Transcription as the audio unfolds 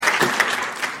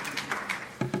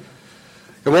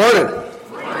Good morning.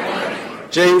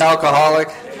 James, alcoholic.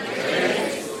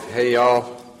 Hey,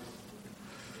 y'all.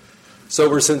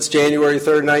 Sober since January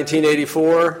 3rd,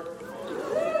 1984.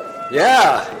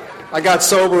 Yeah, I got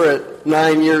sober at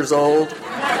 9 years old. No,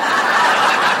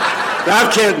 I'm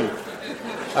kidding.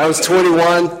 I was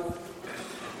 21.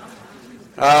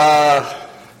 In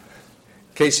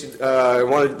case you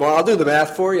wanted, well, I'll do the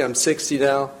math for you. I'm 60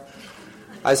 now.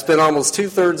 I spent almost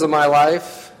 2/3 of my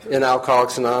life in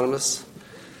Alcoholics Anonymous.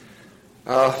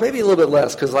 Maybe a little bit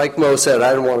less, because like Mo said, I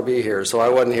didn't want to be here, so I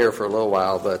wasn't here for a little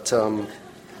while, but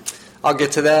I'll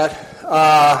get to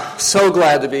that. So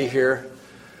glad to be here.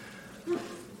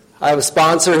 I have a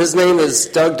sponsor. His name is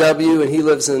Doug W., and he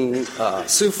lives in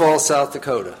Sioux Falls, South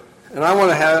Dakota. And I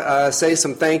want to say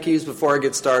some thank yous before I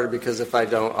get started, because if I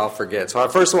don't, I'll forget. So I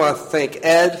first want to thank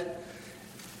Ed.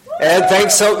 Ed,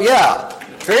 thanks so, yeah,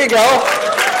 there you go.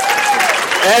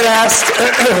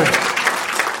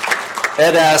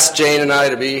 Ed asked Jane and I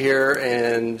to be here,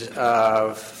 and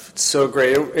it's so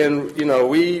great. And, you know,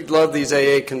 we love these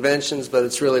AA conventions, but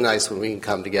it's really nice when we can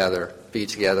come together, be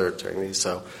together during these.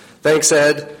 So thanks,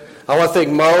 Ed. I want to thank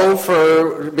Mo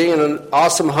for being an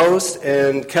awesome host,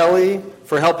 and Kelly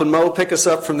for helping Mo pick us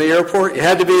up from the airport. You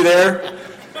had to be there.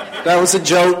 That was a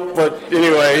joke, but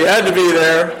anyway, you had to be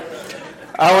there.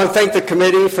 I want to thank the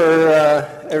committee for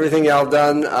everything y'all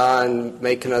done on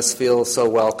making us feel so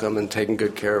welcome and taking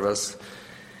good care of us.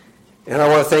 And I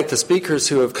want to thank the speakers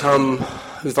who have come,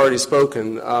 who've already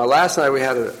spoken. Last night we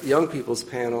had a young people's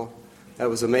panel that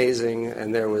was amazing,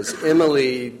 and there was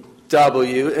Emily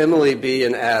W., Emily B.,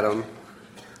 and Adam,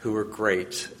 who were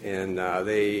great. And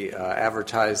they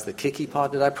advertised the Kiki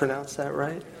Pod. Did I pronounce that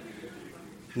right?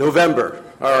 November.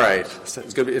 All right. So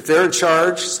it's gonna be, if they're in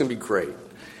charge, it's going to be great.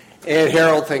 And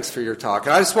Harold, thanks for your talk.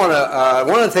 And I just want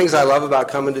to, one of the things I love about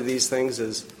coming to these things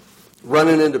is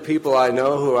running into people I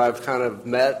know who I've kind of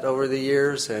met over the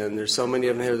years, and there's so many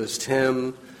of them here. There's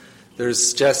Tim,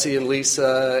 there's Jesse and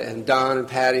Lisa, and Don and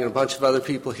Patty, and a bunch of other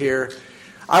people here.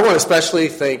 I want to especially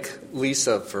thank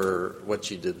Lisa for what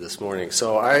she did this morning.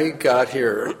 So I got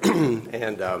here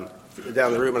and down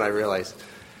the room, and I realized,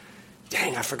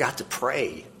 dang, I forgot to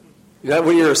pray. You know,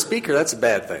 when you're a speaker, that's a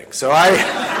bad thing. So I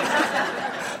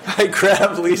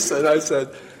grabbed Lisa and I said,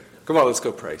 come on, let's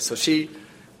go pray. So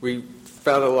we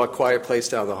found a little quiet place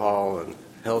down the hall and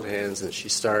held hands, and she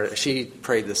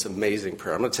prayed this amazing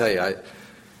prayer. I'm going to tell you,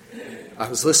 I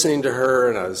was listening to her,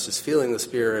 and I was just feeling the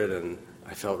Spirit, and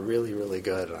I felt really, really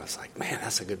good. And I was like, man,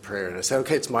 that's a good prayer. And I said,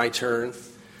 okay, it's my turn.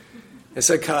 I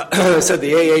said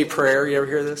the AA prayer. You ever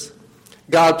hear this?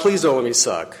 God, please don't let me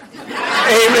suck.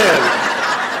 Amen.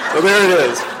 Well, there it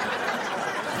is.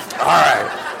 All right.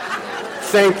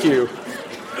 Thank you.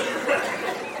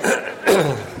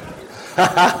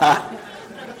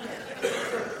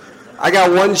 I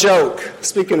got one joke.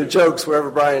 Speaking of jokes,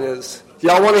 wherever Brian is.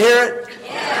 Y'all want to hear it?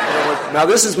 Yeah. Now,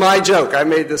 this is my joke. I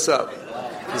made this up.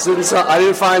 I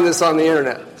didn't find this on the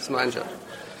internet. It's my joke.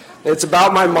 It's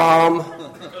about my mom,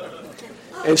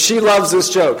 and she loves this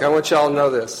joke. I want y'all to know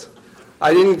this.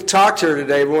 I didn't talk to her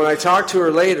today, but when I talk to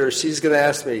her later, she's going to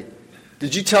ask me,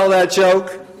 did you tell that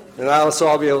joke? And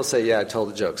I'll be able to say, yeah, I told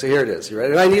the joke. So here it is. You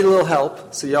ready? And I need a little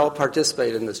help, so y'all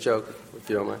participate in this joke, if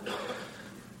you don't mind.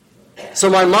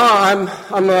 So my mom,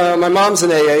 my mom's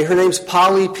an AA. Her name's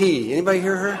Polly P. Anybody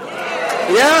hear her?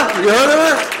 Yeah? You heard of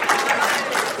her?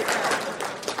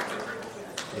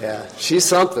 Yeah, she's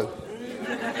something.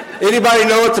 Anybody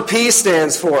know what the P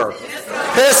stands for?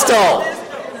 Pistol.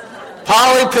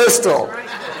 Polly Pistol.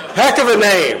 Heck of a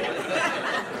name.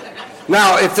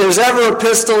 Now, if there's ever a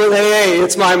pistol in AA,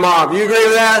 it's my mom. You agree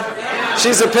with that?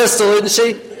 She's a pistol, isn't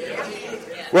she?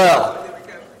 Well,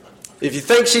 if you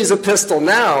think she's a pistol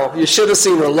now, you should have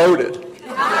seen her loaded. That's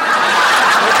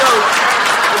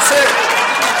it.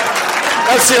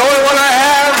 That's the only one I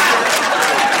have.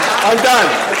 I'm done.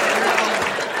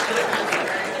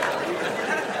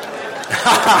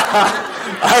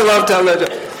 I love telling that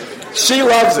joke. She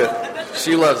loves it.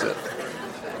 She loves it.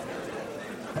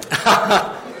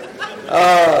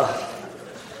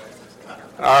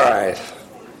 All right.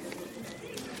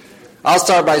 I'll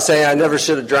start by saying I never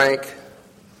should have drank.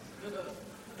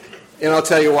 And I'll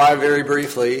tell you why very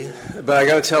briefly. But I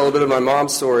got to tell a bit of my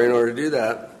mom's story in order to do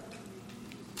that.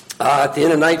 At the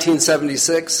end of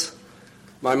 1976,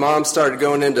 my mom started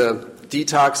going into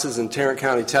detoxes in Tarrant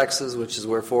County, Texas, which is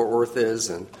where Fort Worth is.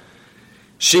 And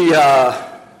she was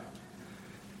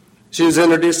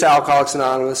introduced to Alcoholics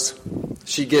Anonymous.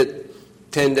 She'd get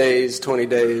 10 days, 20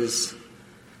 days.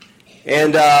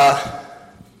 And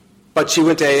but she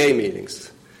went to AA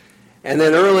meetings. And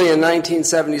then early in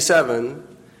 1977,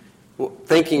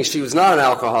 thinking she was not an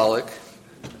alcoholic,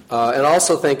 And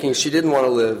also thinking she didn't want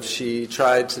to live, she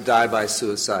tried to die by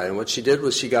suicide. And what she did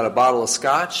was she got a bottle of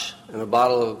scotch and a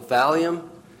bottle of Valium,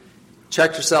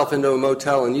 checked herself into a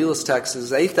motel in Euless,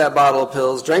 Texas, ate that bottle of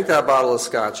pills, drank that bottle of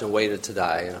scotch, and waited to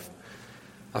die. And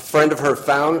a friend of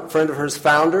hers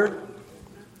found her,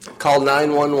 called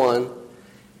 911,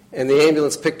 and the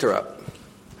ambulance picked her up.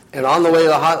 And on the way to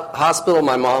the hospital,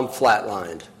 my mom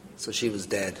flatlined, so she was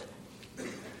dead.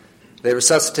 They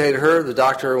resuscitated her. The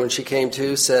doctor, when she came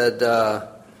to, said,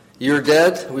 "You're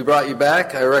dead. We brought you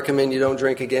back. I recommend you don't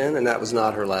drink again." And that was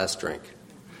not her last drink.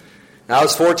 Now, I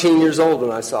was 14 years old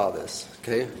when I saw this.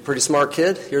 Okay, pretty smart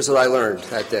kid. Here's what I learned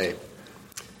that day.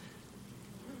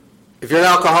 If you're an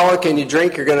alcoholic and you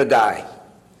drink, you're going to die.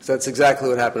 So that's exactly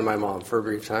what happened to my mom for a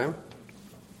brief time.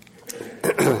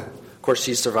 Of course,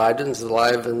 she survived it and is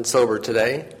alive and sober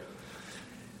today.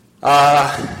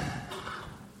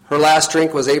 Her last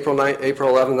drink was April 11,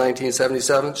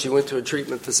 1977. She went to a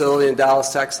treatment facility in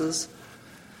Dallas, Texas,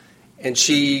 and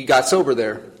she got sober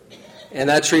there. And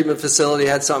that treatment facility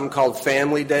had something called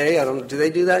Family Day. Do they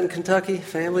do that in Kentucky?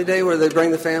 Family Day, where they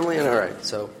bring the family in? All right,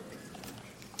 so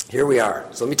here we are.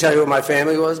 So let me tell you what my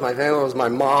family was. My family was my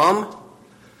mom,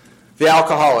 the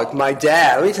alcoholic, my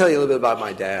dad. Let me tell you a little bit about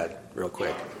my dad real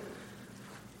quick.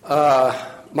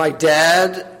 My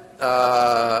dad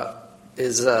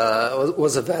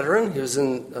was a veteran. He was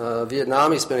in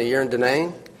Vietnam. He spent a year in Da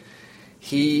Nang.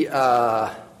 He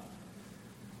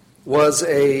was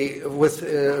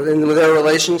in their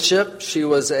relationship. He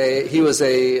was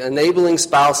a enabling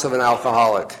spouse of an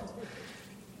alcoholic.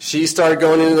 She started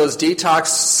going into those detox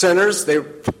centers. They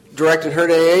directed her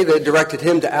to AA. They directed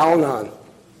him to Al-Anon.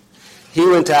 He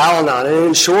went to Al-Anon, and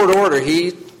in short order,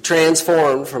 he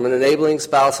transformed from an enabling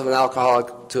spouse of an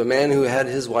alcoholic to a man who had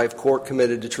his wife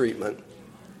court-committed to treatment.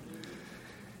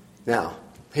 Now,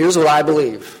 here's what I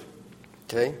believe.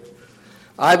 Okay?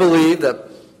 I believe that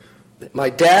my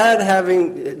dad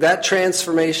having that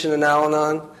transformation in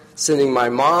Al-Anon, getting my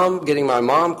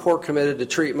mom court-committed to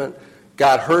treatment,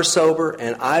 got her sober,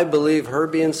 and I believe her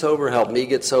being sober helped me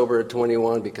get sober at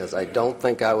 21 because I don't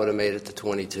think I would have made it to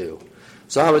 22.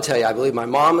 So I'm going to tell you, I believe my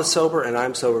mom is sober, and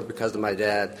I'm sober because of my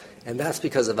dad, and that's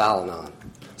because of Al-Anon.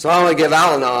 So I want to give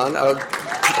Al-Anon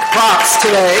props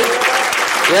today.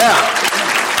 Yeah.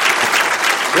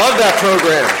 Love that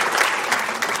program.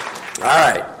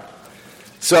 All right.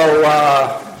 So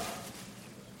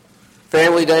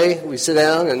Family Day, we sit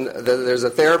down, and there's a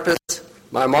therapist.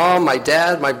 My mom, my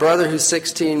dad, my brother who's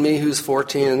 16, me who's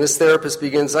 14, and this therapist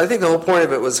begins. I think the whole point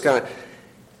of it was kind of,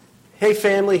 hey,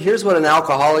 family, here's what an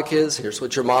alcoholic is. Here's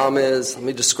what your mom is. Let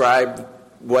me describe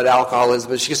what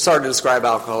alcoholism is. She started to describe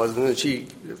alcoholism, and she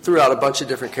threw out a bunch of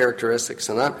different characteristics.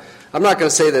 And I'm not going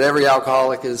to say that every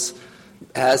alcoholic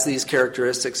has these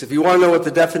characteristics. If you want to know what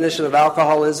the definition of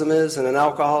alcoholism is and an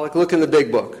alcoholic, look in the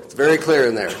big book. It's very clear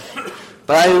in there.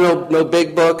 But I didn't know no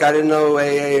big book. I didn't know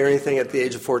AA or anything at the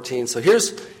age of 14. So here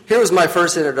was my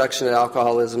first introduction to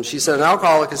alcoholism. She said an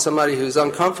alcoholic is somebody who's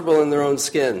uncomfortable in their own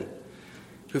skin,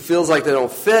 who feels like they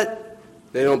don't fit,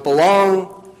 they don't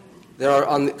belong, they're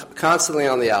constantly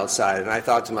on the outside. And I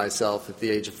thought to myself at the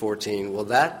age of 14, well,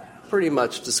 that pretty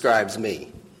much describes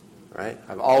me, right?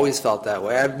 I've always felt that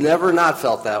way. I've never not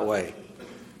felt that way.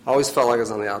 I always felt like I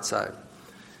was on the outside.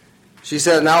 She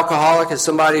said an alcoholic is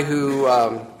somebody who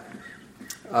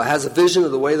has a vision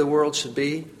of the way the world should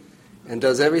be and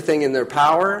does everything in their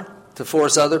power to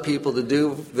force other people to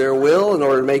do their will in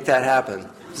order to make that happen.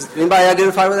 Does anybody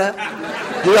identify with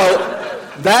that? You know,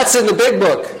 that's in the big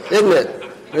book, isn't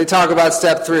it? They talk about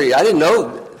step 3. I didn't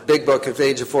know big book at the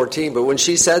age of 14, but when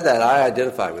she said that, I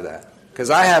identified with that. Because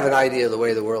I have an idea of the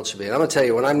way the world should be. And I'm going to tell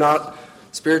you, when I'm not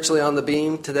spiritually on the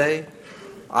beam today,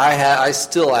 I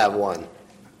still have one.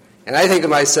 And I think to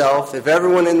myself, if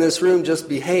everyone in this room just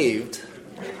behaved,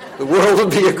 the world would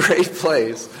be a great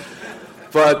place.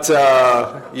 But,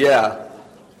 yeah.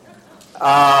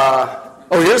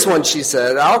 Here's one she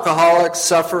said. Alcoholics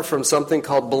suffer from something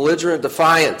called belligerent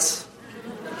defiance.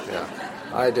 Yeah,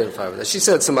 I identify with that. She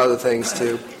said some other things,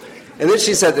 too. And then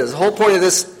she said this. The whole point of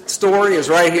this story is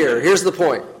right here. Here's the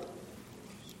point.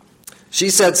 She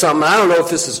said something. I don't know if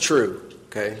this is true,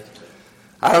 okay?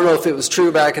 I don't know if it was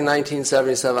true back in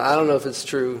 1977. I don't know if it's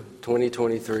true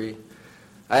 2023.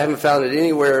 I haven't found it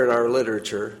anywhere in our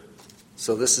literature.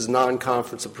 So this is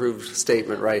non-conference approved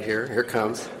statement right here. Here it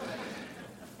comes.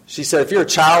 She said, if you're a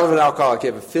child of an alcoholic,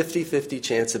 you have a 50-50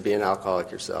 chance of being an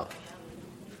alcoholic yourself.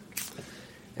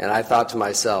 And I thought to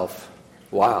myself,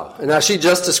 wow. And now she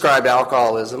just described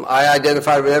alcoholism. I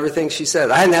identified with everything she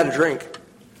said. I hadn't had a drink.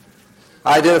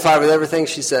 I identified with everything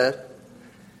she said.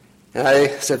 And I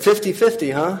said,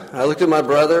 50-50, huh? I looked at my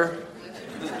brother.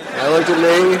 I looked at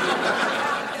me.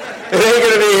 It ain't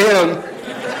going to be him.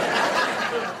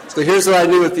 So here's what I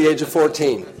knew at the age of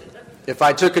 14. If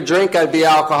I took a drink, I'd be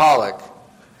alcoholic.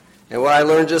 And what I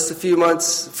learned just a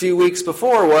few weeks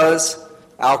before was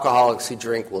alcoholics who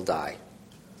drink will die.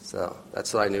 So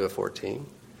that's what I knew at 14.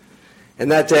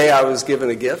 And that day I was given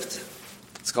a gift.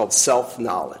 It's called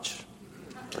self-knowledge.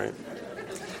 Right?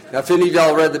 Now, if any of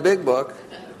y'all read the big book,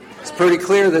 it's pretty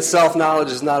clear that self-knowledge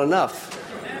is not enough.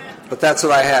 But that's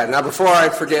what I had. Now, before I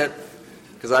forget,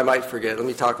 because I might forget, let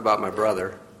me talk about my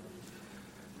brother.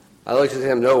 I looked at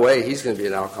him, no way, he's going to be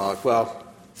an alcoholic. Well,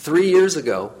 3 years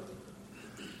ago,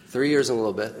 3 years and a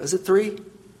little bit, is it 3?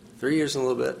 3 years and a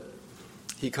little bit.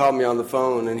 He called me on the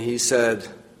phone and he said,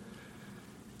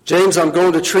 James, I'm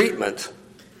going to treatment.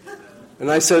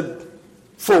 And I said,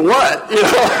 for what? You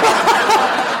know,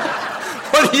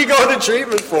 what are you going to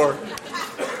treatment for?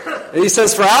 And he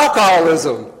says, for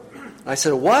alcoholism. I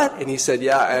said, what? And he said,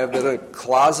 yeah, I have been a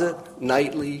closet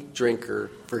nightly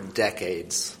drinker for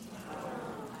decades.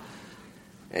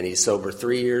 And he's sober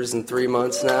 3 years and 3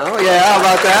 months now. Yeah, how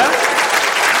about that?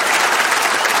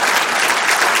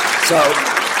 So,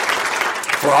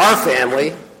 for our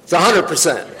family, it's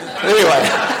 100%. Anyway,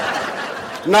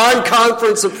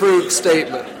 non-conference approved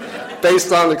statement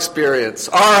based on experience.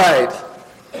 All right.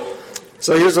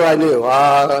 So here's what I knew.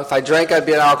 If I drank, I'd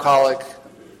be an alcoholic.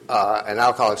 And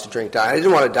alcoholics who drink die. I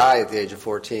didn't want to die at the age of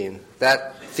 14.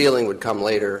 That feeling would come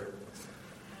later.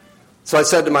 So I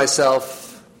said to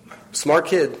myself, smart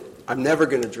kid, I'm never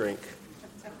going to drink.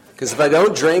 Because if I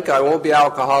don't drink, I won't be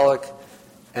alcoholic,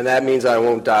 and that means I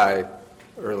won't die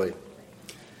early.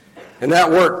 And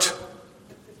that worked.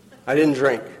 I didn't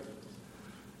drink.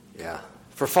 Yeah.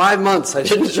 For 5 months, I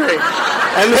didn't drink.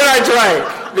 And then I drank.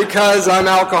 Because I'm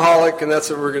alcoholic, and that's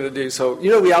what we're going to do. So,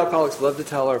 you know, we alcoholics love to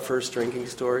tell our first drinking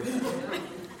story.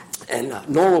 And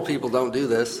normal people don't do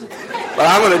this. But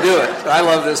I'm going to do it. I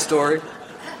love this story.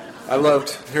 I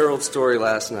loved Harold's story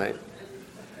last night.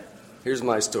 Here's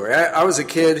my story. I was a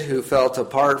kid who felt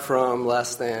apart from,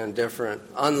 less than, different,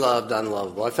 unloved,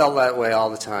 unlovable. I felt that way all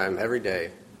the time, every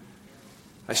day.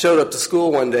 I showed up to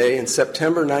school one day in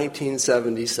September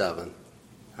 1977.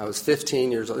 I was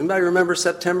 15 years old. Anybody remember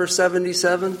September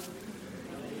 77?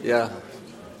 Yeah.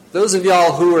 Those of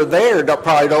y'all who were there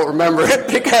probably don't remember it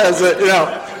because,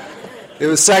 it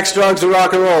was sex, drugs, and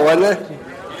rock and roll, wasn't it?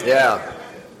 Yeah.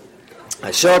 I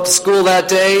show up to school that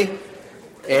day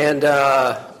and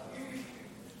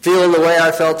feeling the way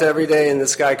I felt every day, and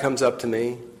this guy comes up to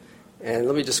me. And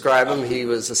let me describe him. He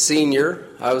was a senior.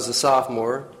 I was a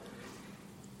sophomore.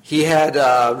 He had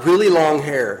really long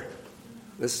hair.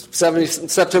 This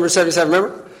September 77,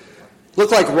 remember?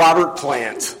 Looked like Robert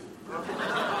Plant.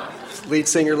 Lead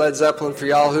singer Led Zeppelin for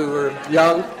y'all who were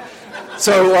young.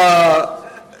 So,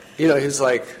 he was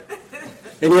like,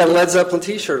 and he had a Led Zeppelin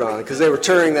t-shirt on because they were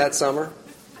touring that summer.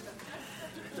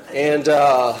 And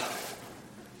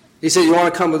he said, you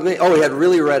want to come with me? Oh, he had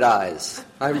really red eyes.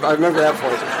 I remember that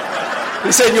point.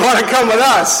 He said, you want to come with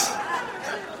us?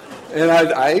 And I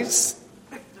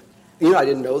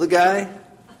didn't know the guy.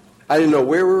 I didn't know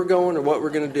where we were going or what we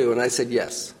were going to do, and I said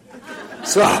yes.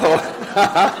 So,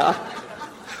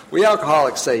 we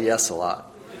alcoholics say yes a lot.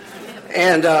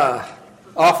 And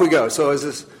off we go. So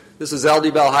this was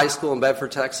LD Bell High School in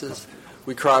Bedford, Texas.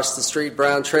 We crossed the Street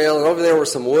Brown Trail, and over there were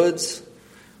some woods.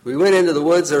 We went into the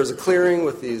woods. There was a clearing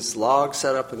with these logs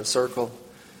set up in a circle.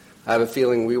 I have a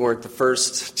feeling we weren't the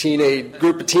first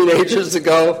group of teenagers to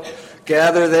go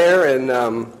gather there,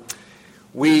 and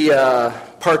we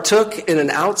partook in an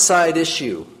outside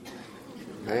issue.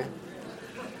 Okay?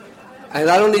 And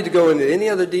I don't need to go into any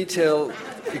other detail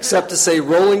except to say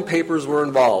rolling papers were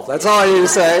involved. That's all I need to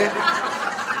say.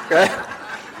 Okay?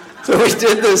 So we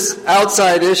did this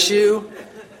outside issue,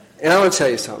 and I want to tell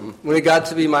you something. When it got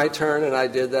to be my turn and I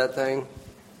did that thing,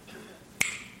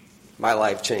 my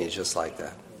life changed just like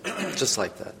that. Just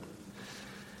like that.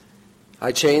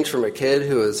 I changed from a kid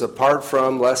who was apart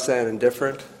from, less than,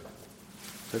 indifferent,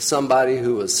 to somebody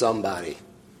who was somebody.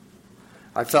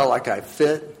 I felt like I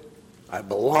fit. I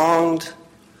belonged.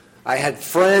 I had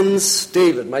friends.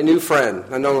 David, my new friend.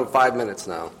 I've known him 5 minutes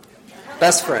now.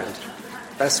 Best friend.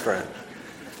 Best friend.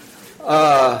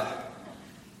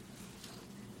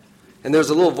 And there's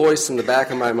a little voice in the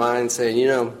back of my mind saying,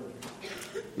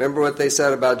 remember what they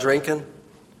said about drinking?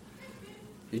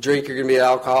 You drink, you're going to be an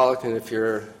alcoholic, and if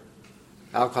you're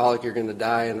alcoholic, you're going to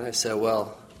die. And I said,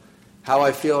 well, how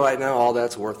I feel right now, all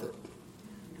that's worth it.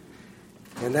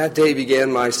 And that day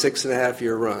began my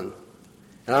 6.5-year run.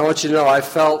 And I want you to know I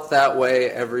felt that way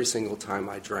every single time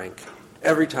I drank.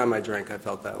 Every time I drank, I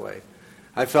felt that way.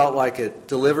 I felt like it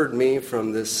delivered me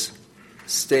from this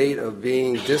state of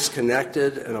being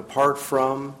disconnected and apart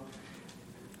from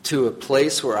to a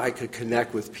place where I could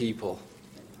connect with people.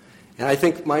 And I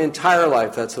think my entire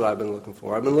life that's what I've been looking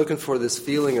for. I've been looking for this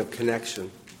feeling of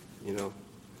connection, you know.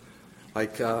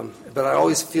 Like, but I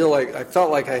always I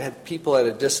felt like I had people at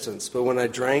a distance. But when I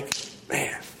drank,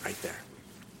 man, right there.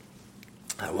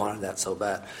 I wanted that so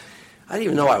bad. I didn't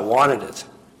even know I wanted it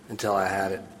until I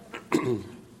had it.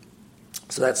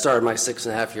 So that started my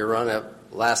 6.5-year run. It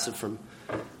lasted from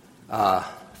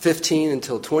 15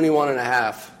 until 21 and a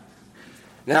half.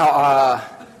 Now,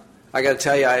 I got to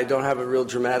tell you, I don't have a real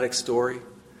dramatic story.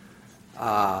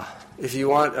 If you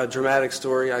want a dramatic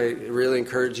story, I really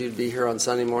encourage you to be here on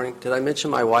Sunday morning. Did I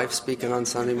mention my wife speaking on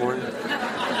Sunday morning?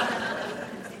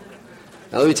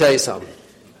 Now, let me tell you something.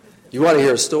 You want to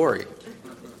hear a story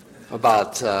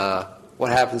about what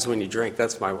happens when you drink.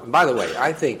 That's my. By the way,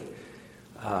 I think,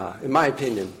 in my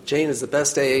opinion, Jane is the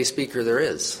best AA speaker there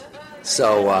is.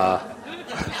 So,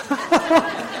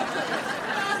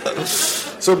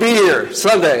 so be here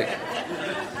Sunday.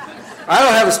 I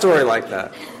don't have a story like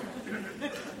that.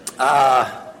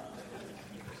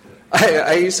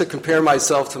 I used to compare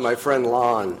myself to my friend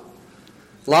Lon.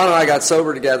 Lon and I got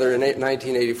sober together in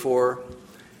 1984,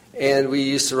 and we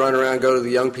used to run around, go to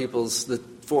the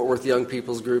Fort Worth Young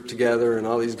People's group together, and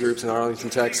all these groups in Arlington,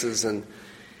 Texas. And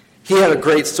he had a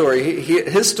great story.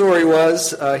 His story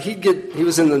was he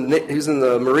was in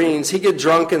the Marines. He'd get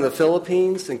drunk in the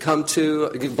Philippines and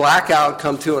black out,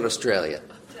 come to in Australia.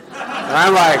 And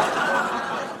I'm like,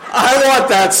 I want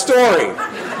that story,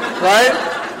 right?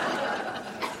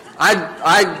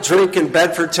 I'd drink in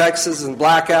Bedford, Texas, and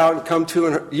black out and come to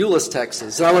in Euless,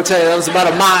 Texas. And I'm going to tell you, that was about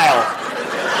a mile.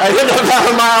 I hit about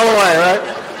a mile away,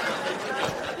 right?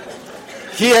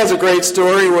 He has a great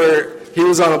story where he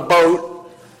was on a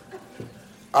boat,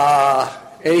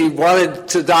 and he wanted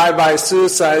to die by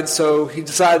suicide, so he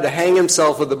decided to hang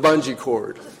himself with a bungee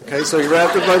cord. Okay, so he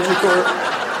wrapped a bungee cord,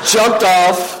 jumped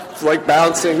off, like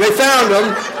bouncing. They found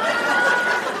him.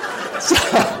 So,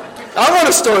 I want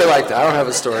a story like that. I don't have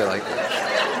a story like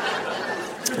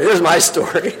that. Here's my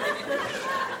story.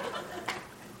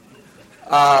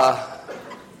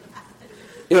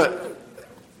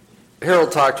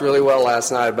 Harold talked really well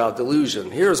last night about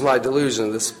delusion. Here's my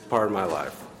delusion, this part of my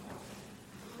life.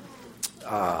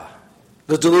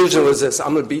 The delusion was this: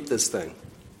 I'm going to beat this thing.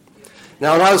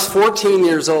 Now, when I was 14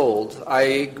 years old,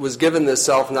 I was given this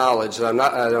self-knowledge that I'm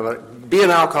going to be an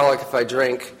alcoholic if I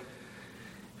drink.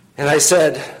 And I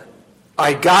said,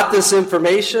 I got this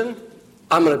information,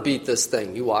 I'm going to beat this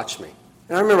thing. You watch me.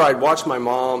 And I remember I'd watch my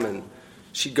mom, and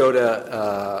she'd go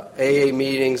to AA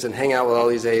meetings and hang out with all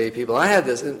these AA people. I had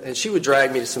this, and she would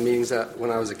drag me to some meetings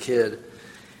when I was a kid.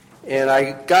 And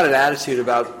I got an attitude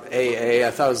about AA.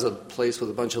 I thought it was a place with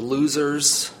a bunch of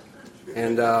losers,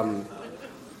 and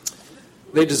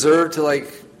they deserved to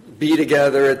be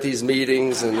together at these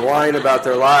meetings and whine about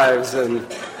their lives. And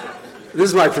this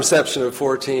is my perception of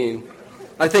 14.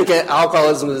 I think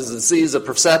alcoholism is a disease of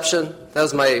perception. That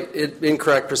was my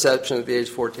incorrect perception at the age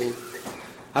of 14.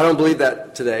 I don't believe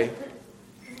that today.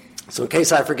 So in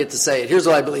case I forget to say it, here's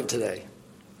what I believe today.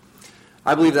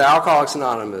 I believe that Alcoholics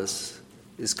Anonymous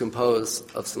is composed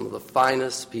of some of the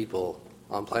finest people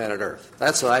on planet Earth.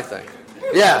 That's what I think.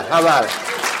 Yeah, how about it?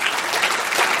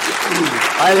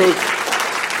 I think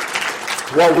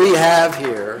what we have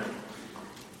here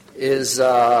is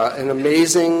an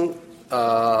amazing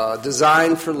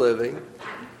design for living.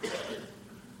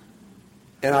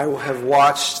 And I have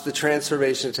watched the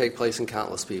transformation take place in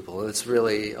countless people. It's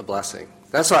really a blessing.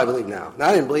 That's what I believe now. Now,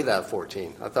 I didn't believe that at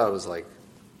 14. I thought it was like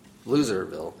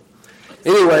Loserville.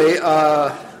 Anyway,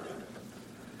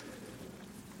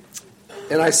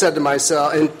 and I said to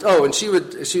myself, and she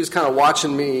was kind of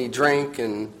watching me drink,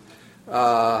 and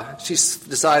she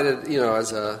decided,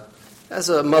 as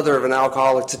a mother of an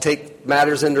alcoholic, to take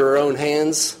matters into her own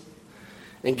hands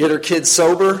and get her kids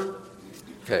sober.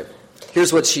 Okay,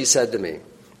 here's what she said to me.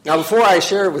 Now, before I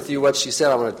share with you what she said,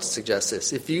 I want to suggest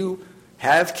this. If you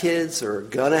have kids or are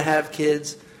going to have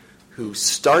kids who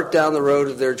start down the road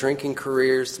of their drinking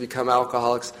careers to become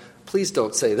alcoholics, please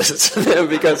don't say this to them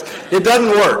because it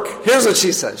doesn't work. Here's what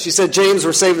she said. She said, James,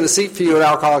 we're saving the seat for you at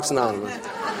Alcoholics Anonymous.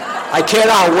 I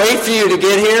cannot wait for you to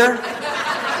get here.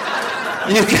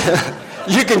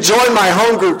 You can join my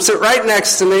home group. Sit right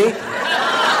next to me.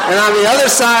 And on the other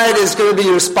side is going to be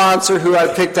your sponsor who I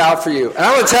picked out for you. And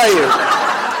I'm going to tell you,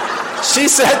 she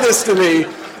said this to me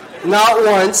not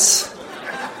once,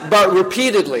 but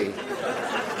repeatedly.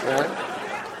 Right?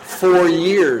 For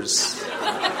years.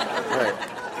 Right.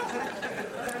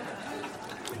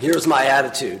 Here's my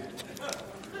attitude.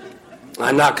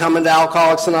 I'm not coming to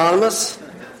Alcoholics Anonymous.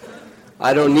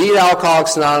 I don't need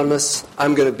Alcoholics Anonymous.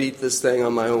 I'm going to beat this thing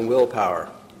on my own willpower.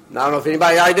 And I don't know if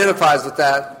anybody identifies with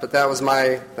that, but that was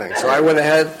my thing. So I went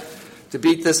ahead to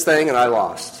beat this thing, and I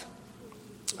lost.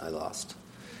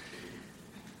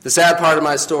 The sad part of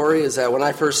my story is that when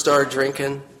I first started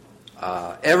drinking,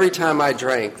 every time I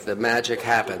drank, the magic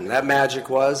happened. That magic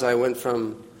was I went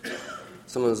from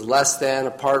someone who's less than,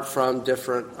 apart from,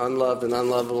 different, unloved and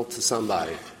unlovable to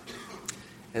somebody.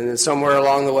 And then somewhere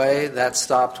along the way, that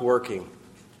stopped working.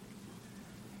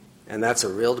 And that's a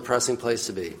real depressing place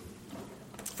to be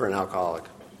for an alcoholic.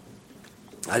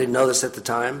 I didn't know this at the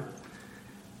time,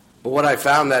 but what I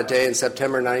found that day in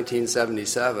September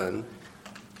 1977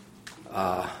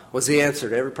 was the answer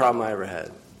to every problem I ever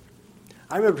had.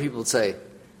 I remember people would say,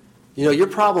 your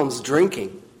problem's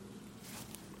drinking.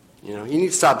 You need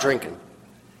to stop drinking.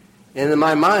 And in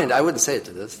my mind, I wouldn't say it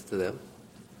to them.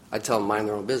 I'd tell them mind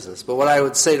their own business. But what I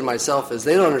would say to myself is,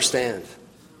 they don't understand.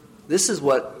 This is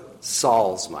what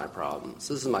solves my problems.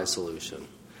 This is my solution.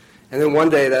 And then one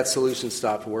day that solution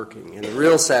stopped working. And the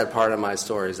real sad part of my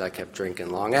story is I kept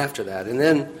drinking long after that. And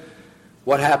then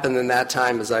what happened in that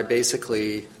time is I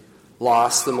basically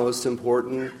lost the most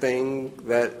important thing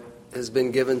that has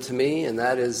been given to me, and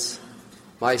that is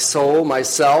my soul,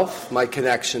 myself, my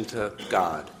connection to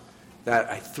God. That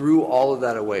I threw all of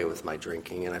that away with my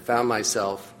drinking, and I found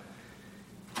myself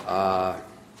at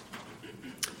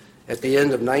the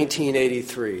end of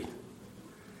 1983.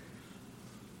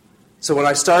 So when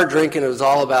I started drinking, it was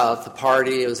all about the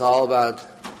party. It was all about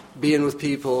being with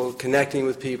people, connecting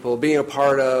with people, being a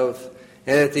part of.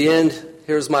 And at the end,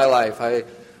 here's my life. I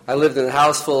lived in a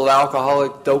house full of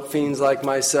alcoholic dope fiends like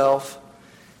myself,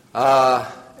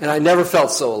 and I never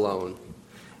felt so alone.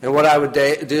 And what I would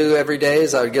do every day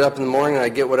is I would get up in the morning and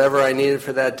I'd get whatever I needed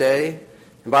for that day.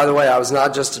 And by the way, I was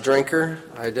not just a drinker.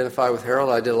 I identify with Harold.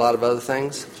 I did a lot of other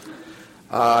things.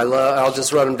 I'll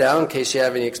just run them down in case you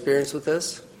have any experience with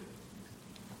this.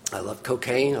 I love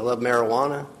cocaine. I love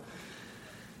marijuana.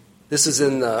 This is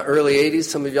in the early 80s.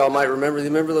 Some of y'all might remember. You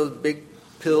remember those big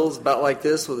pills about like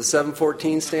this with a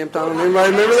 714 stamped on them? Anybody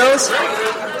remember those?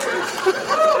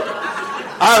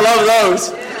 I love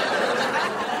those.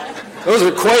 Those are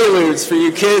Quaaludes for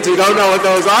you kids who don't know what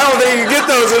those are. I don't think you can get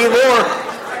those anymore.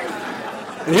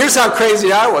 And here's how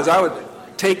crazy I was. I would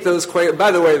take those Quaaludes.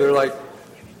 By the way, they're like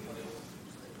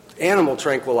animal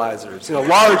tranquilizers,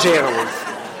 large animals.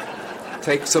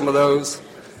 Take some of those.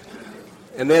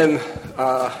 And then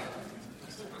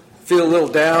feel a little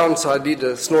down, so I need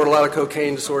to snort a lot of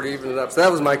cocaine to sort of even it up. So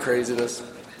that was my craziness.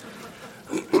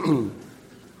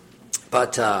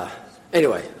 But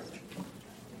anyway,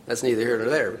 that's neither here nor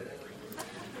there.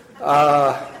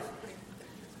 I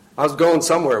was going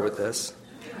somewhere with this.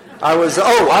 I was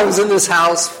in this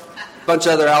house, a bunch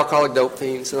of other alcoholic dope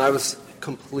fiends, and I was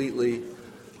completely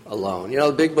alone.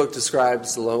 The big book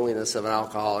describes the loneliness of an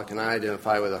alcoholic, and I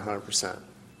identify with it 100%.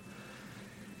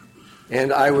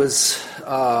 And I was,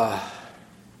 so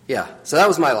that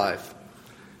was my life.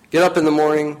 Get up in the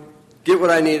morning, get what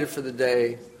I needed for the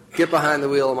day, get behind the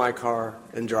wheel of my car,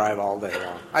 and drive all day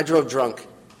long. I drove drunk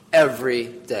every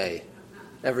day.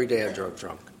 Every day I drove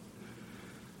drunk.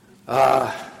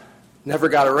 Never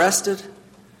got arrested.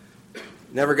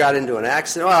 Never got into an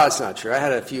accident. Well, that's not true. I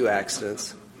had a few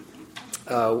accidents.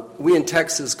 We in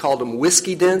Texas called them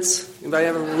whiskey dents. Anybody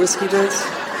ever have a whiskey dents?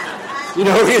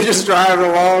 You're just driving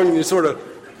along and you sort of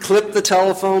clip the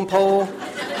telephone pole,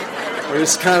 or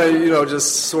just kind of,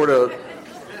 just sort of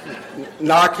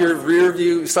knock your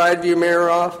side view mirror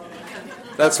off.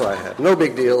 That's what I had. No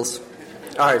big deals.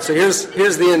 All right, so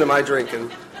here's the end of my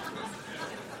drinking.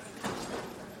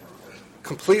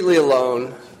 Completely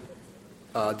alone,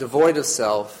 devoid of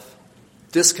self,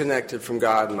 disconnected from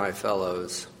God and my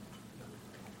fellows.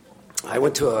 I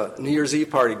went to a New Year's Eve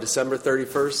party, December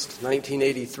 31st,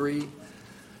 1983.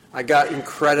 I got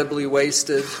incredibly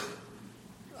wasted.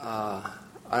 I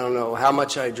don't know how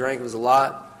much I drank. It was a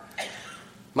lot.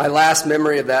 My last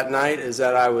memory of that night is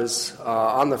that I was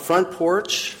on the front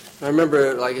porch. I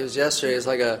remember it like it was yesterday. It was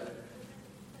like a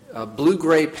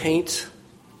blue-gray painted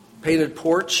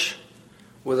porch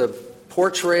with a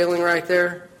porch railing right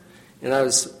there. And I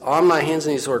was on my hands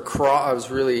and knees, I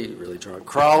was really, really drunk,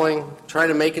 crawling, trying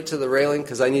to make it to the railing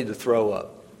because I needed to throw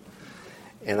up.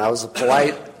 And I was a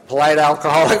polite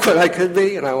alcoholic when I could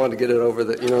be, and I wanted to get it over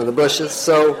the bushes.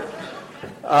 So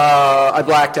I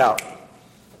blacked out.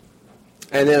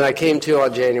 And then I came to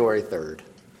on January 3rd.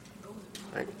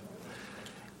 Right?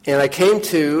 And I came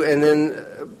to, and then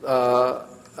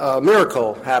a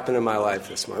miracle happened in my life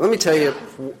this morning. Let me tell you,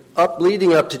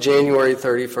 leading up to December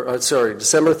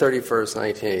 31st,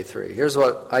 1983, here's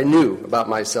what I knew about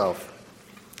myself.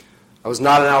 I was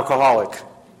not an alcoholic.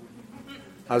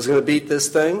 I was going to beat this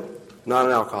thing, not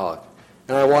an alcoholic.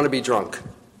 And I want to be drunk.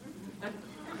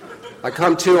 I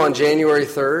come to on January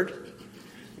 3rd,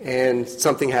 and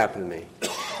something happened to me.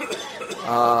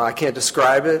 I can't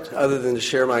describe it other than to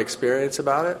share my experience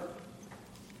about it.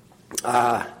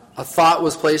 A thought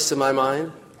was placed in my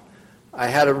mind. I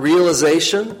had a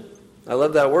realization. I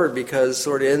love that word because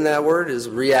sort of in that word is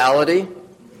reality.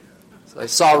 So I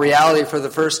saw reality for the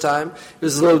first time. It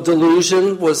was as though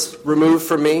delusion was removed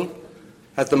from me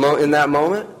in that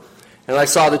moment, and I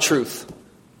saw the truth.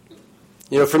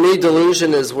 You know, for me,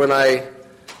 delusion is when I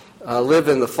live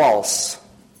in the false.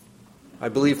 I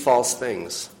believe false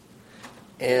things.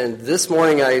 And this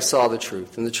morning I saw the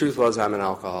truth, and the truth was I'm an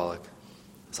alcoholic.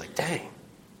 I was like, dang,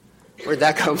 where'd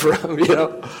that come from, you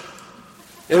know?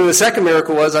 And the second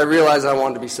miracle was I realized I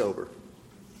wanted to be sober.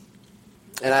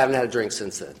 And I haven't had a drink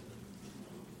since then.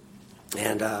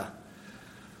 And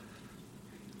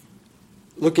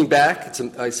looking back,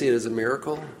 I see it as a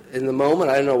miracle. In the moment,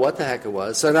 I didn't know what the heck it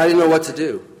was, and I didn't know what to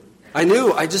do.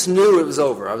 I just knew it was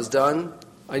over. I was done.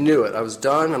 I knew it. I was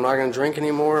done. I'm not going to drink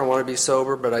anymore. I want to be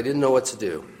sober, but I didn't know what to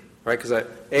do, right? Because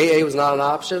AA was not an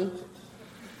option.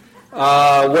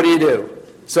 What do you do?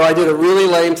 So I did a really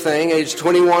lame thing, age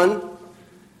 21.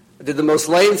 I did the most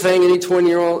lame thing any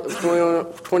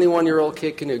 21-year-old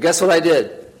kid can do. Guess what I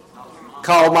did?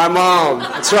 Called my mom.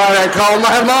 That's right, I called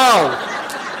my mom.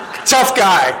 Tough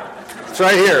guy. It's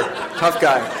right here. Tough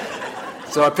guy.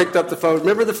 So I picked up the phone.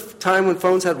 Remember the time when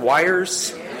phones had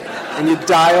wires? And you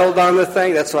dialed on the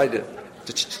thing? That's what I did.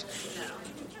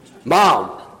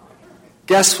 Mom,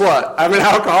 guess what? I'm an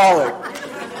alcoholic.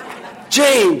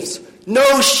 James, no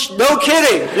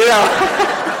kidding. You know,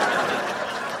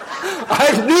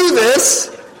 I knew this.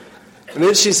 And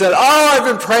then she said, I've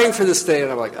been praying for this day.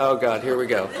 And I'm like, oh, God, here we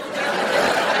go.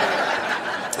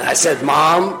 And I said,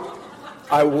 Mom,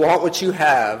 I want what you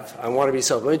have. I want to be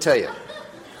sober. Let me tell you.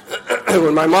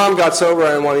 When my mom got sober,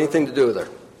 I didn't want anything to do with her.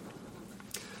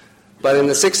 But in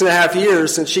the 6.5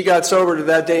 years since she got sober to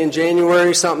that day in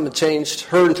January, something had changed.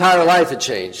 Her entire life had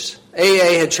changed.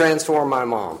 AA had transformed my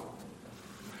mom.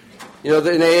 You know,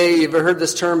 in AA, you ever heard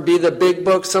this term, be the big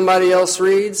book somebody else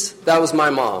reads? That was my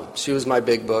mom. She was my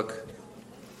big book.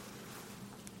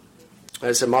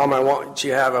 I said, Mom, I want what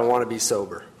you have. I want to be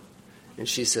sober. And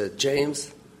she said,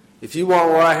 James, if you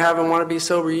want what I have and want to be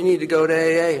sober, you need to go to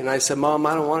AA. And I said, Mom,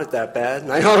 I don't want it that bad.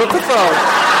 And I hung up the phone.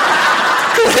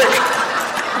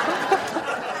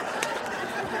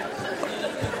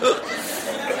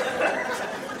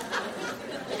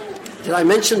 Did I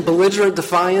mention belligerent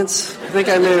defiance? I think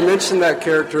I may have mentioned that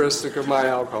characteristic of my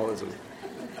alcoholism.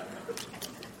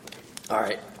 All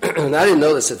right. And I didn't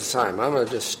know this at the time. I'm going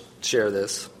to just share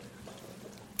this.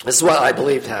 This is what I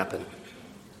believed happened.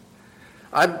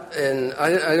 I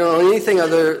don't know anything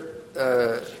other.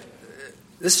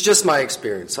 This is just my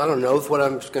experience. I don't know if what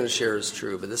I'm going to share is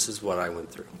true, but this is what I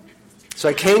went through. So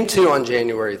I came to on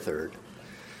January 3rd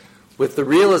with the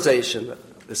realization,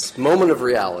 this moment of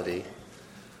reality.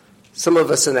 Some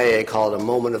of us in AA call it a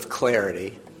moment of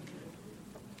clarity.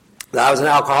 That I was an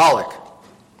alcoholic.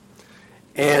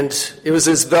 And it was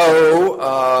as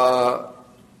though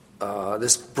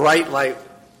this bright light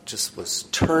just was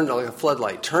turned like a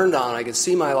floodlight, turned on. I could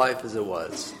see my life as it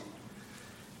was.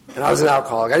 And I was an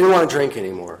alcoholic. I didn't want to drink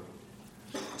anymore.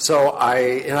 So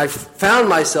I found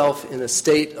myself in a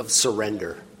state of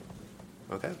surrender.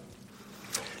 Okay?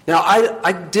 Now,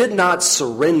 I did not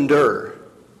surrender.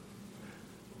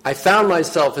 I found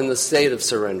myself in the state of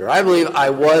surrender. I believe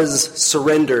I was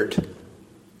surrendered.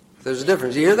 There's a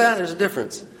difference. You hear that? There's a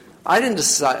difference. I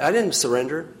didn't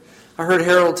surrender. I heard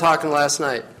Harold talking last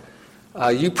night.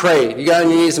 You prayed. You got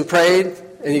on your knees and prayed,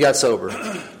 and you got sober.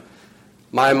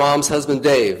 My mom's husband,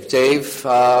 Dave. Dave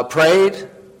prayed.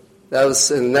 And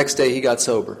the next day he got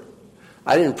sober.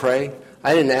 I didn't pray.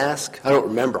 I didn't ask. I don't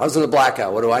remember. I was in a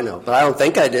blackout. What do I know? But I don't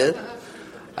think I did.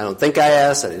 I don't think I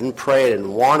asked. I didn't pray. I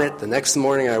didn't want it. The next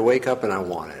morning I wake up and I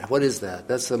want it. What is that?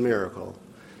 That's a miracle.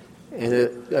 And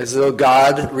as though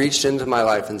God reached into my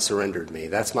life and surrendered me.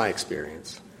 That's my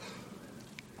experience.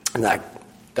 And I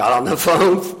got on the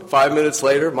phone 5 minutes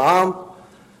later. Mom,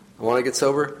 I want to get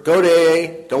sober. Go to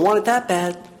AA. Don't want it that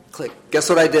bad. Click. Guess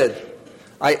what I did?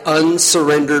 I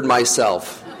unsurrendered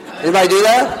myself. Anybody do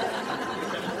that?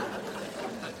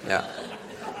 Yeah.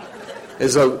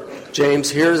 As though,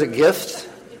 James, here's a gift.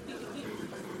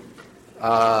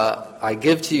 I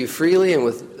give to you freely, and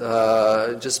with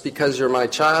just because you're my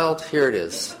child, here it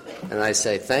is. And I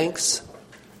say, thanks.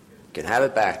 You can have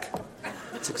it back.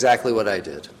 That's exactly what I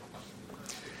did.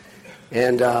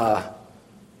 And but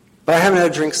I haven't had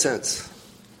a drink since.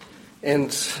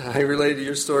 And I related to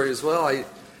your story as well.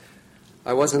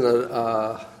 I wasn't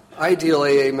an ideal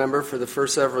AA member for the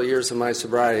first several years of my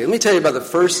sobriety. Let me tell you about the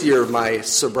first year of my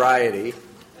sobriety.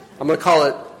 I'm going to call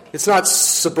it, it's not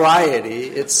sobriety,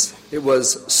 it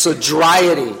was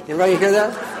sobriety. Anybody hear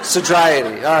that?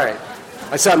 Sobriety. All right.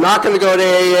 I said, I'm not going to go to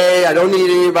AA. I don't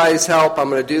need anybody's help. I'm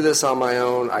going to do this on my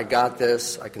own. I got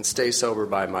this. I can stay sober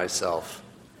by myself.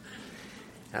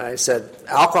 And I said,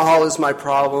 alcohol is my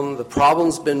problem. The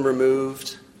problem's been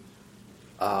removed.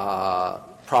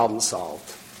 Problem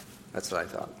solved. That's what I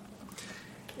thought.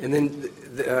 And then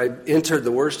I entered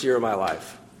the worst year of my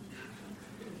life.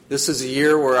 This is a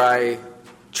year where I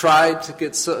tried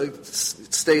to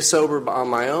stay sober on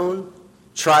my own,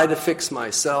 tried to fix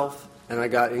myself, and I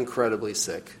got incredibly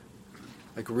sick,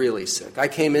 like really sick. I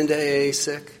came into AA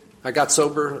sick. I got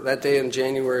sober that day in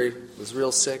January, was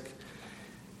real sick.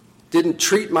 Didn't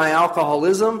treat my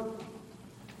alcoholism,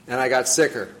 and I got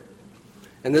sicker.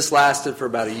 And this lasted for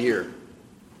about a year.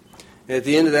 And at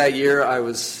the end of that year, I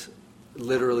was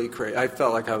literally crazy. I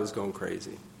felt like I was going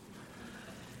crazy.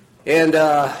 And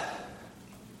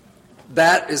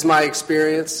that is my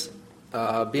experience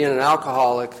being an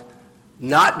alcoholic,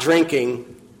 not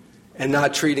drinking, and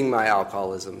not treating my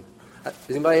alcoholism.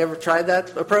 Anybody ever tried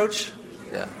that approach?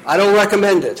 Yeah. I don't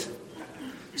recommend it.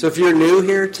 So if you're new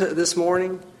here this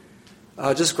morning,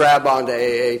 just grab onto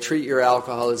AA, treat your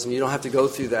alcoholism. You don't have to go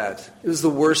through that. It was the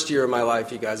worst year of my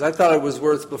life, you guys. I thought it was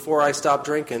worse before I stopped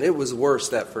drinking. It was worse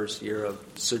that first year of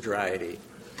sobriety.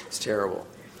 It's terrible.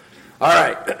 All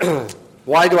right.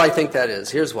 Why do I think that is?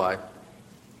 Here's why.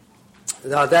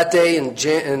 Now, that day in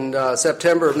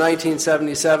September of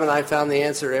 1977, I found the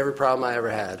answer to every problem I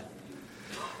ever had.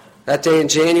 That day in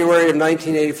January of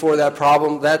 1984,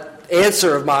 that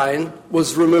answer of mine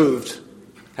was removed.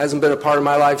 Hasn't been a part of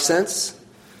my life since.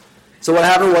 So what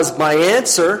happened was my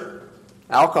answer,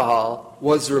 alcohol,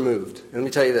 was removed. And let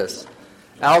me tell you this.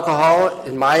 Alcohol,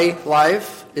 in my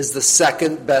life, is the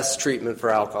second best treatment for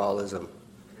alcoholism.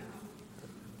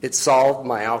 It solved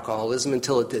my alcoholism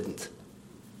until it didn't.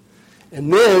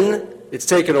 And then it's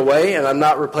taken away, and I'm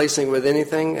not replacing it with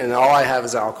anything, and all I have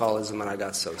is alcoholism, and I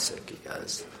got so sick, you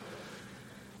guys.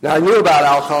 Now, I knew about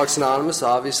Alcoholics Anonymous,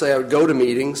 obviously. I would go to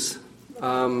meetings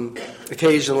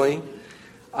occasionally.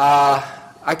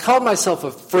 I called myself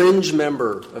a fringe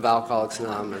member of Alcoholics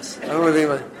Anonymous. I don't know if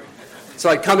anybody... So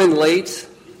I'd come in late,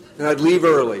 and I'd leave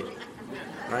early,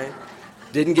 right?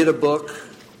 Didn't get a book,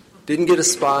 didn't get a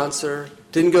sponsor,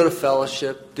 didn't go to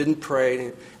fellowship, didn't pray.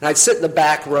 And I'd sit in the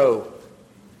back row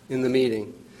in the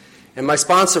meeting. And my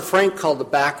sponsor, Frank, called the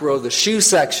back row the shoe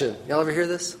section. Y'all ever hear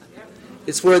this?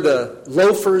 It's where the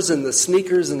loafers and the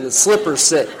sneakers and the slippers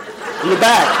sit in the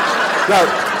back. Now,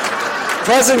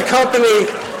 present company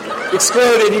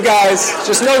excluded, you guys.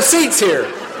 Just no seats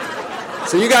here.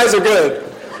 So you guys are good.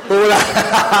 But when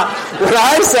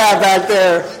I sat back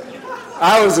there,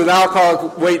 I was an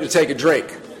alcoholic waiting to take a drink.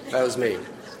 That was me.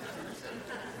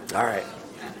 All right.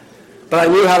 But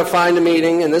I knew how to find a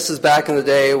meeting, and this is back in the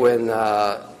day when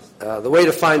the way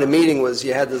to find a meeting was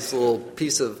you had this little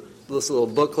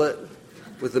booklet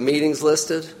with the meetings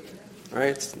listed,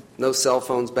 right? No cell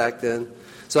phones back then.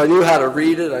 So I knew how to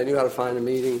read it. I knew how to find a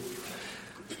meeting.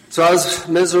 So I was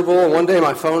miserable, and one day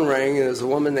my phone rang, and it was a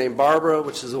woman named Barbara,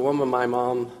 which is a woman my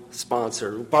mom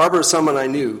sponsored. Barbara is someone I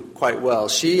knew quite well.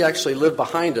 She actually lived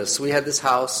behind us. We had this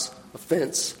house, a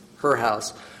fence, her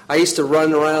house. I used to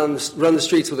run the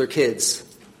streets with her kids.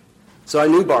 So I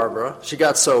knew Barbara. She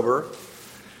got sober.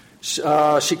 She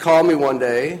called me one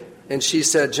day, and she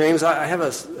said, James, I have a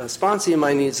sponsee of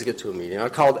mine needs to get to a meeting. I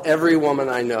called every woman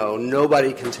I know.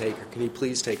 Nobody can take her. Can you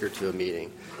please take her to a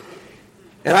meeting?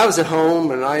 And I was at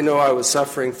home, and I know I was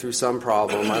suffering through some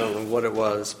problem. I don't know what it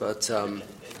was, but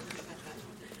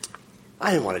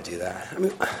I didn't want to do that. I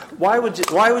mean, why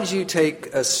would you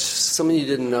take someone you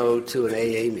didn't know to an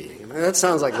AA meeting? I mean, that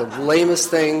sounds like the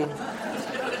lamest thing.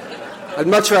 I'd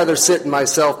much rather sit in my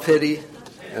self-pity.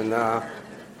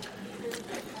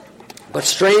 But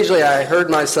strangely, I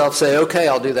heard myself say, okay,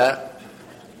 I'll do that.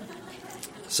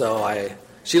 So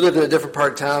she lived in a different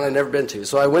part of town I'd never been to.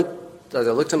 So I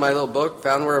looked in my little book,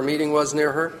 found where a meeting was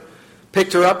near her,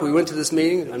 picked her up, we went to this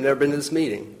meeting. I've never been to this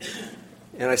meeting.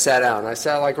 And I sat down. I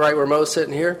sat like right where Mo's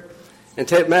sitting here.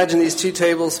 And imagine these two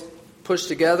tables pushed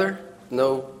together,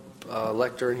 no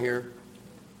lectern here.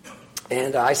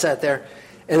 And I sat there.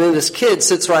 And then this kid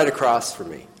sits right across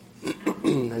from me.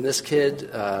 And this kid,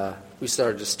 we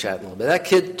started just chatting a little bit. That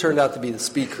kid turned out to be the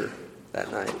speaker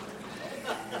that night.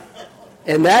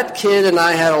 And that kid and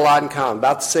I had a lot in common.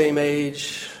 About the same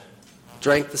age,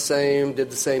 drank the same, did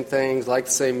the same things, liked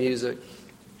the same music.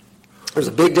 There's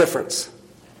a big difference.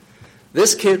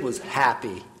 This kid was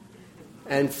happy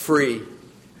and free,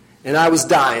 and I was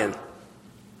dying.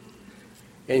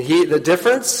 And the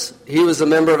difference, he was a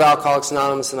member of Alcoholics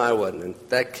Anonymous and I wasn't. And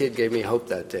that kid gave me hope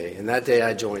that day. And that day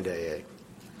I joined AA.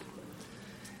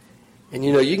 And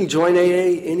you can join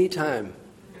AA anytime.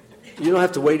 You don't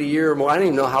have to wait a year or more. I didn't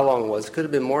even know how long it was. It could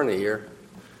have been more than a year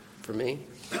for me.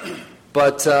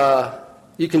 But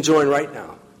you can join right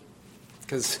now.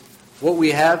 Because what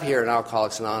we have here in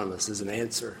Alcoholics Anonymous is an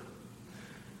answer.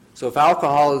 So if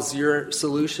alcohol is your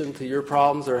solution to your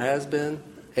problems, or has been,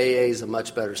 AA is a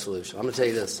much better solution. I'm going to tell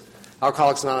you this.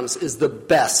 Alcoholics Anonymous is the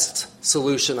best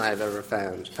solution I've ever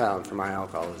found for my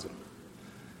alcoholism.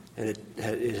 And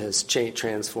it has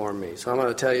transformed me. So I'm going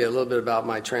to tell you a little bit about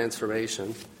my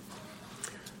transformation.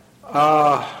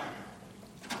 I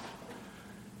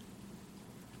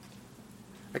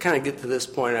kind of get to this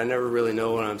point. I never really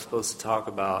know what I'm supposed to talk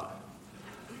about.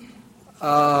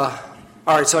 All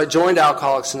right, so I joined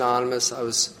Alcoholics Anonymous. I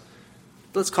was,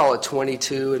 let's call it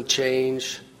 22 and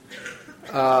change.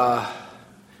 By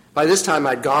this time,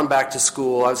 I'd gone back to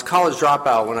school. I was a college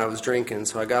dropout when I was drinking,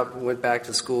 so I went back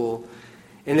to school.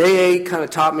 And AA kind of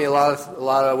taught me a lot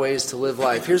of ways to live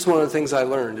life. Here's one of the things I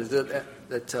learned, is that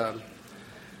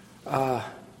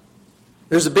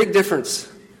there's a big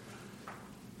difference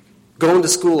going to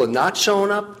school and not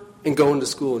showing up and going to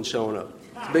school and showing up.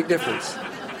 It's a big difference.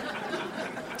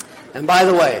 And by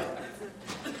the way,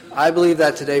 I believe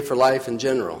that today for life in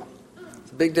general.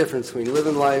 It's a big difference between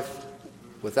living life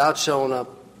without showing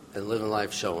up and living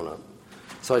life showing up.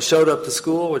 So I showed up to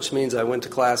school, which means I went to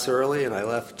class early and I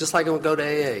left, just like I would go to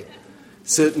AA.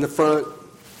 Sit in the front,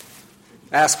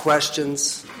 ask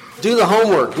questions, do the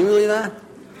homework. Can you believe that?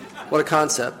 What a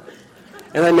concept.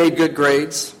 And I made good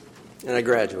grades, and I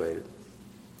graduated.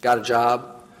 Got a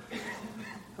job.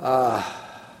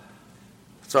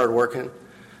 Started working.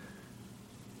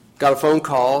 Got a phone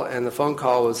call, and the phone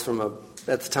call was from,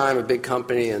 at the time, a big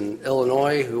company in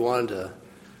Illinois who wanted to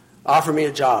offer me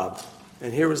a job.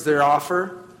 And here was their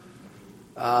offer.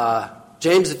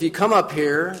 James, if you come up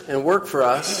here and work for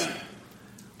us,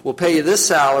 we'll pay you this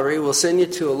salary. We'll send you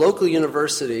to a local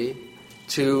university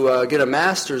to get a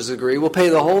master's degree. We'll pay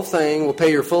the whole thing. We'll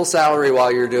pay your full salary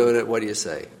while you're doing it. What do you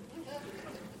say?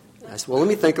 I said, well, let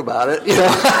me think about it. You know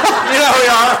we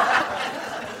are.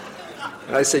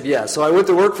 And I said, yeah. So I went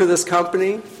to work for this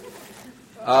company.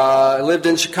 I lived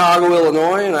in Chicago,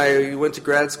 Illinois, and I went to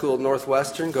grad school at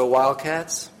Northwestern. Go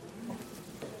Wildcats.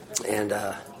 And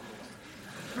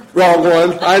wrong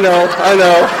one. I know.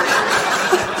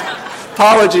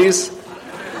 Apologies.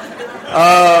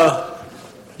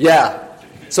 Yeah.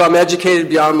 So I'm educated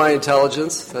beyond my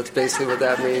intelligence. That's basically what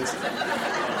that means.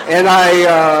 And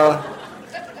I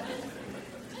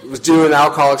was doing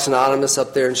Alcoholics Anonymous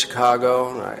up there in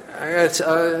Chicago.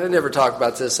 I never talk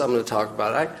about this. I'm going to talk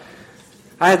about it.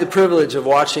 I had the privilege of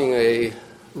watching a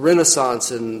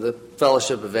renaissance in the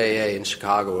fellowship of AA in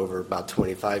Chicago over about a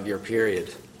 25-year period,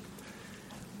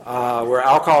 where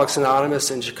Alcoholics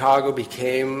Anonymous in Chicago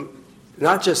became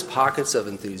not just pockets of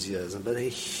enthusiasm, but a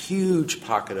huge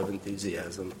pocket of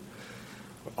enthusiasm.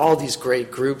 All these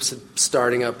great groups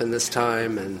starting up in this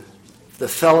time, and the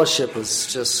fellowship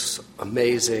was just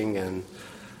amazing, and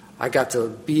I got to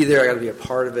be there. I got to be a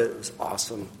part of it. It was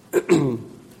awesome. In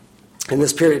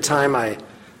this period of time, I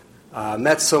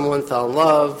met someone, fell in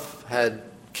love, had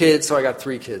kids, so I got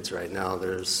 3 kids right now.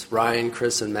 There's Ryan,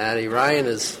 Chris, and Maddie. Ryan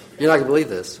is, you're not going to believe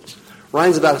this,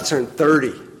 Ryan's about to turn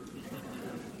 30.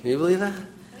 Can you believe that?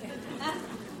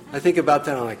 I think about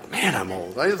that, I'm like, man, I'm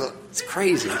old. It's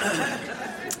crazy.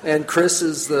 And Chris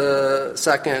is the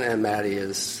second, and Maddie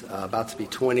is about to be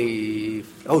 20.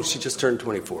 Oh, she just turned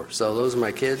 24. So those are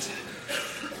my kids.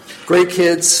 Great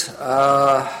kids.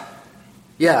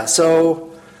 Yeah,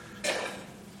 so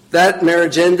that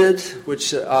marriage ended,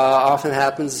 which often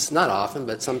happens, not often,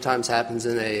 but sometimes happens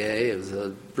in AA. It was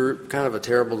kind of a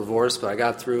terrible divorce, but I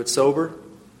got through it sober.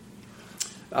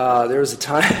 There was a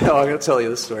time, I'm going to tell you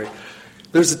this story.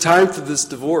 There was a time through this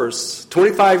divorce,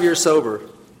 25 years sober,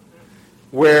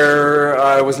 where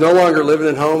I was no longer living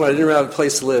at home. I didn't have a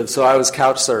place to live, so I was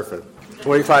couch surfing,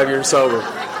 25 years sober.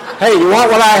 Hey, you want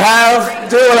what I have?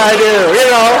 Do what I do.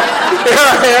 Here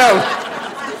I am.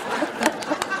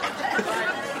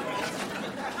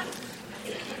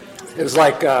 It was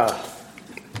like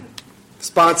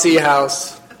sponsee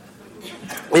house.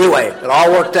 Anyway, it all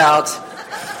worked out.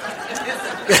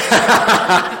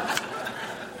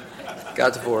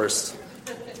 Got divorced.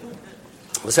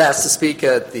 Was asked to speak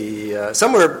at the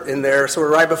somewhere in there, sort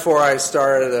of right before I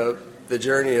started the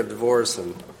journey of divorce,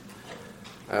 and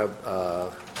I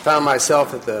found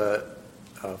myself at the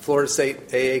Florida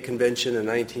State AA convention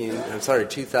in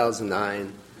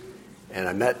 2009, and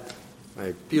I met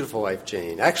my beautiful wife,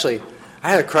 Jane. Actually,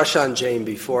 I had a crush on Jane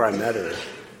before I met her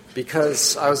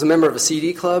because I was a member of a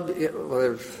CD club.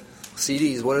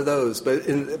 CDs, what are those?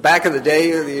 But back in the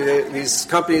day, these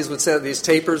companies would send, these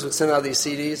tapers would send out these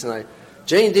CDs, and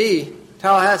Jane D.,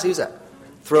 Tallahassee, who's that?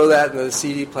 Throw that into the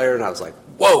CD player, and I was like,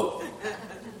 whoa!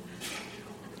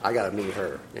 I got to meet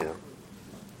her,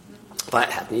 But that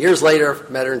happened years later.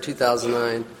 Met her in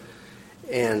 2009,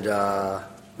 and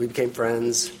we became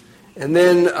friends. And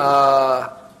then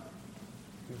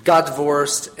got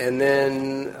divorced, and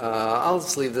then I'll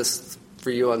just leave this for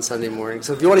you on Sunday morning.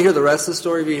 So if you want to hear the rest of the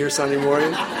story, be here Sunday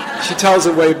morning. She tells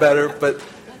it way better, but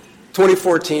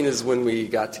 2014 is when we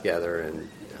got together, and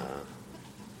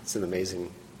it's an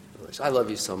amazing relationship. I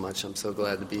love you so much. I'm so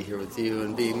glad to be here with you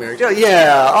and be married.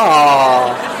 Yeah,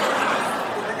 aww.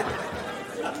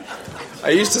 I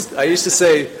used to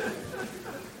say,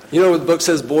 the book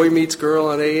says boy meets girl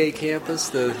on AA campus,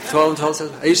 the 12 and 12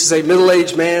 says. I used to say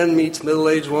middle-aged man meets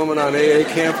middle-aged woman on AA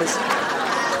campus.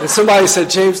 And somebody said,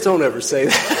 James, don't ever say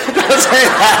that. Don't say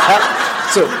that.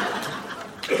 So,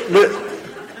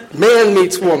 man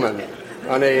meets woman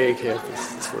on AA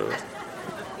campus. That's what it is.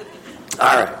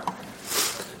 All right.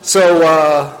 So,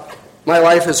 my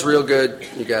life is real good,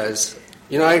 you guys.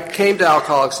 I came to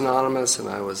Alcoholics Anonymous, and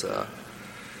I was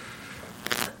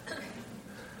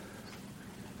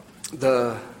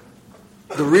the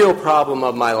real problem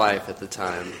of my life at the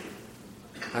time.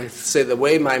 I say the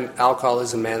way my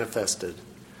alcoholism manifested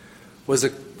was a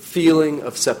feeling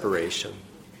of separation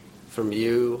from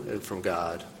you and from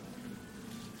God.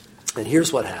 And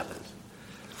here's what happened.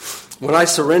 When I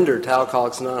surrendered to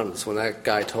Alcoholics Anonymous, when that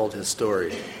guy told his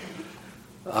story,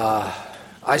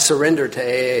 I surrendered to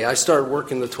AA. I started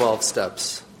working the 12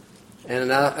 steps.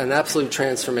 And an absolute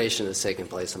transformation has taken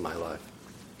place in my life.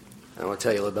 I want to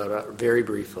tell you a little bit about it very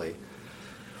briefly.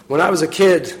 When I was a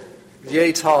kid,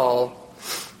 yay tall,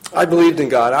 I believed in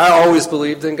God. I always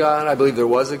believed in God. I believed there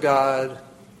was a God.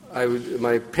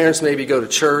 My parents made me go to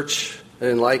church. I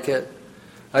didn't like it.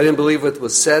 I didn't believe what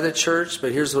was said at church,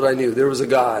 but here's what I knew. There was a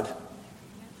God.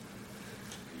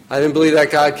 I didn't believe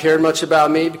that God cared much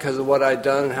about me because of what I'd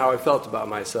done and how I felt about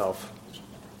myself,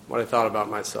 what I thought about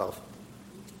myself.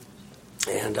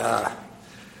 And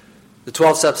the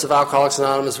 12 Steps of Alcoholics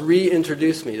Anonymous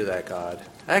reintroduced me to that God.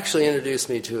 Actually introduced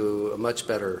me to a much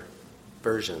better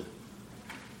version.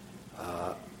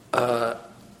 A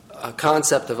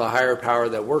concept of a higher power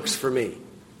that works for me.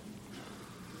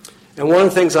 And one of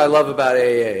the things I love about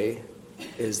AA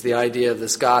is the idea of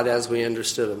this God as we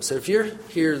understood him. So if you're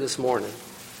here this morning,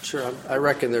 sure, I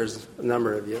reckon there's a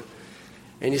number of you,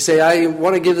 and you say, I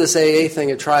want to give this AA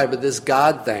thing a try, but this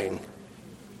God thing,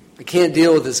 I can't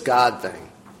deal with this God thing.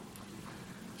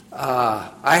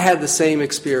 I had the same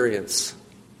experience.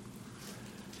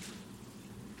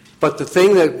 But the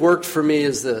thing that worked for me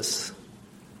is this.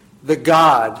 The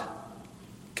God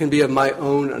can be of my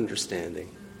own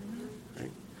understanding. Right?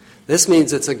 This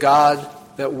means it's a God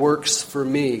that works for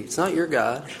me. It's not your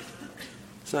God.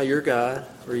 It's not your God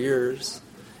or yours.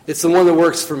 It's the one that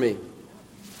works for me.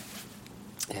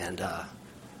 And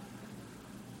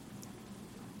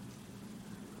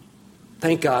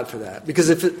thank God for that. Because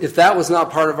if that was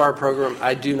not part of our program,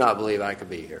 I do not believe I could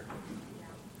be here.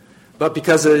 But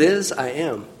because it is, I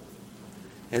am.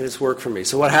 And it's worked for me.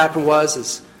 So what happened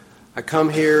was I come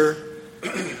here,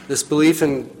 this belief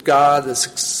in God,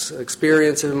 this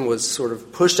experience of him was sort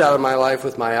of pushed out of my life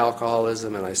with my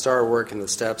alcoholism, and I started working the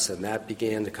steps, and that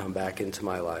began to come back into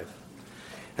my life.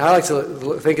 And I like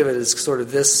to think of it as sort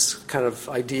of this kind of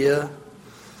idea,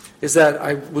 is that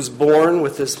I was born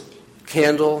with this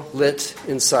candle lit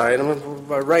inside. I'm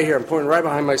right here, I'm pointing right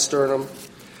behind my sternum.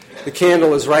 The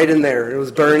candle is right in there. It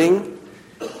was burning.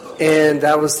 And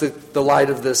that was the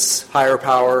light of this higher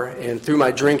power. And through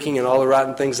my drinking and all the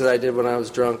rotten things that I did when I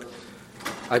was drunk,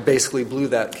 I basically blew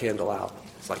that candle out.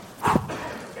 It's like, all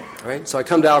right? So I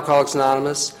come to Alcoholics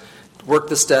Anonymous, work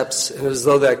the steps, and it was as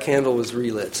though that candle was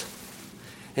relit.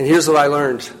 And here's what I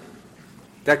learned.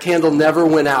 That candle never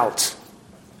went out.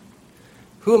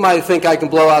 Who am I to think I can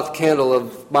blow out the candle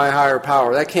of my higher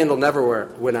power? That candle never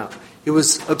went out. It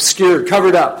was obscured,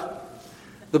 covered up.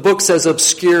 The book says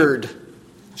obscured.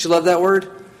 Don't you love that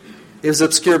word? It was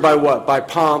obscured by what? By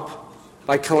pomp,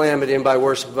 by calamity, and by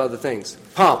worship of other things.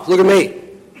 Pomp, look at me.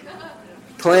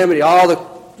 Calamity, all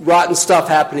the rotten stuff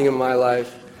happening in my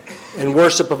life. And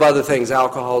worship of other things,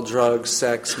 alcohol, drugs,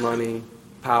 sex, money,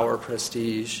 power,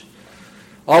 prestige.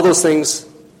 All those things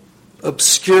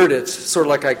obscured it, sort of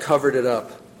like I covered it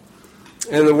up.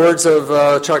 In the words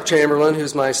of Chuck Chamberlain,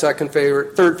 who's my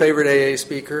third favorite AA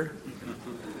speaker,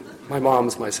 My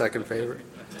mom's my second favorite.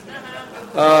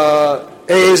 AA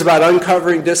is about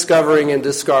uncovering, discovering, and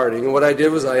discarding. And what I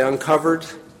did was I uncovered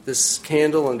this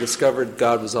candle and discovered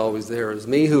God was always there. It was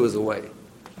me who was away.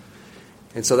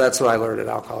 And so that's what I learned at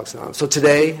Alcoholics Anonymous. So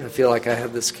today, I feel like I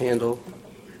have this candle.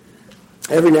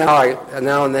 Every now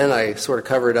and then I sort of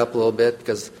cover it up a little bit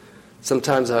because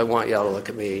sometimes I want y'all to look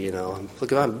at me,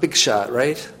 Look, I'm a big shot,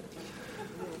 right?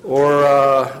 Or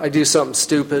I do something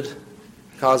stupid,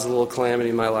 cause a little calamity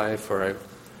in my life, or I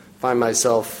find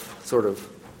myself sort of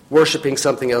worshiping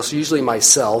something else, usually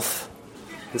myself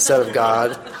instead of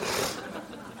God.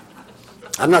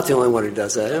 I'm not the only one who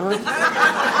does that, am I?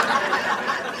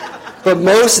 But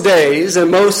most days, and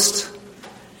most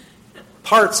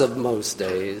parts of most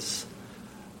days,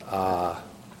 I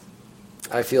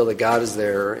feel that God is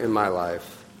there in my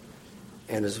life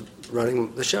and is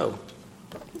running the show.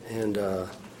 And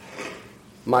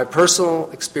my personal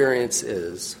experience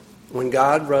is when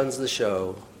God runs the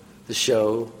show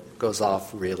goes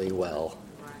off really well.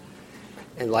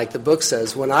 And like the book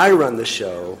says, when I run the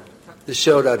show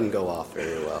doesn't go off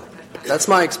very well. That's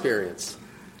my experience.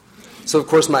 So, of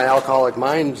course, my alcoholic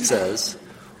mind says,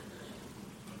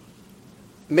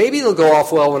 maybe it'll go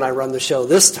off well when I run the show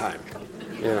this time.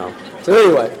 So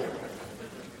anyway.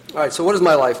 All right, so what is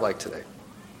my life like today?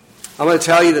 I'm going to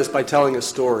tell you this by telling a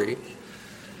story.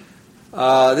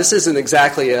 This isn't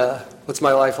exactly what's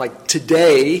my life like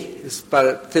today. It's about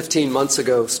a 15 months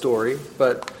ago story.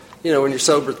 But, when you're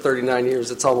sober 39 years,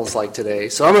 it's almost like today.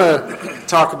 So I'm going to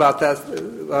talk about that,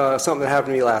 something that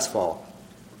happened to me last fall.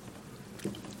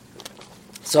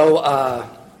 So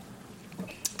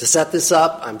to set this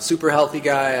up, I'm a super healthy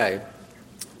guy. I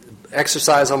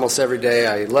exercise almost every day.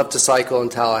 I love to cycle in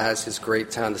Tallahassee. It's a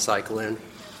great town to cycle in.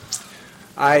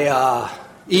 I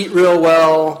eat real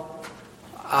well.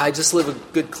 I just live a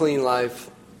good, clean life.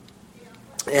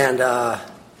 And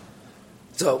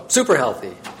so super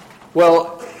healthy.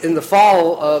 Well, in the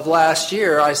fall of last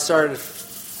year, I started to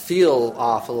feel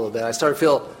off a little bit. I started to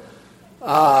feel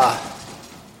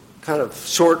kind of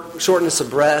shortness of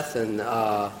breath and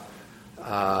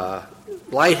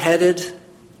lightheaded. And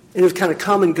it would kind of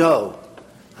come and go.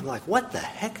 I'm like, what the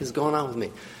heck is going on with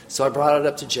me? So I brought it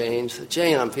up to Jane. She said,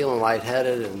 Jane, I'm feeling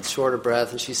lightheaded and short of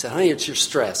breath. And she said, honey, it's your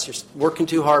stress. You're working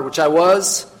too hard, which I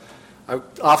was. I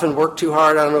often work too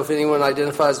hard. I don't know if anyone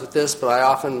identifies with this, but I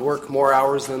often work more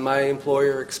hours than my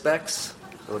employer expects.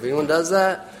 I don't know if anyone does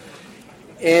that.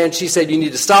 And she said, you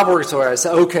need to stop working so hard. I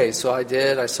said, okay. So I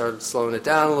did. I started slowing it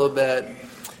down a little bit.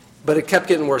 But it kept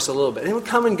getting worse a little bit. And it would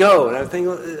come and go. And I would think,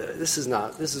 well, this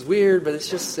is weird, but it's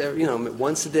just,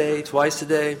 once a day, twice a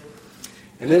day.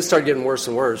 And then it started getting worse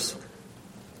and worse.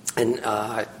 And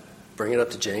I bring it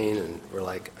up to Jane, and we're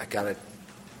like, I got to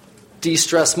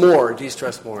de-stress more.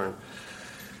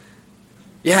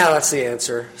 Yeah, that's the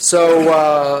answer.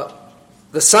 So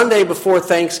the Sunday before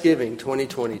Thanksgiving,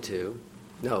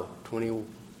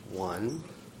 2021.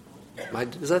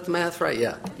 Is that the math right?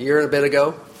 Yeah. A year and a bit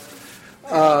ago.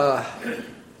 I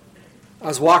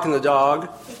was walking the dog,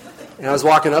 and I was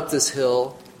walking up this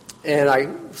hill, and I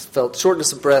felt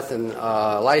shortness of breath and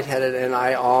lightheaded, and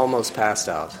I almost passed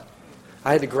out.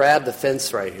 I had to grab the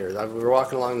fence right here. We were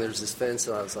walking along, there's this fence,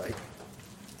 and I was like,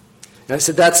 and I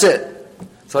said, that's it.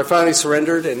 So I finally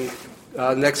surrendered, and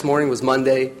next morning was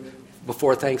Monday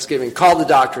before Thanksgiving. Called the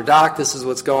doctor. Doc, this is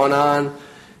what's going on.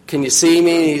 Can you see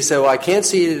me? And he said, well, I can't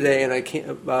see you today, and I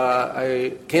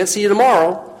can't see you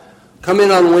tomorrow. Come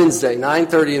in on Wednesday,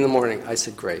 9:30 in the morning. I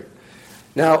said, great.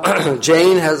 Now,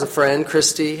 Jane has a friend,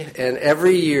 Christy, and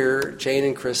every year, Jane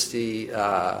and Christy,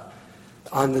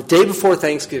 on the day before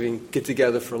Thanksgiving, get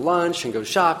together for lunch and go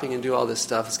shopping and do all this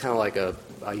stuff. It's kind of like a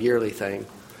yearly thing.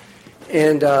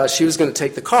 And she was going to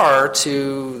take the car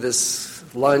to this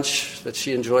lunch that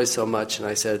she enjoys so much,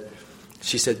 and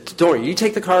she said, don't worry, you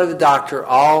take the car to the doctor,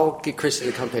 I'll get Christy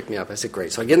to come pick me up. I said,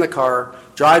 great. So I get in the car,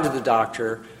 drive to the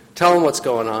doctor, tell him what's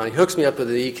going on. He hooks me up with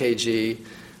the EKG.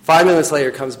 5 minutes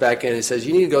later, comes back in and says,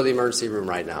 you need to go to the emergency room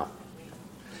right now.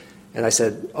 And I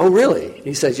said, oh, really?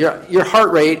 He says, your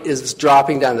heart rate is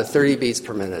dropping down to 30 beats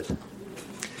per minute.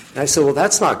 And I said, well,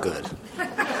 that's not good.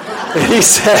 And he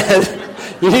said,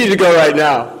 you need to go right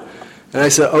now. And I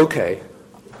said, okay.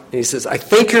 And he says, I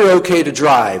think you're okay to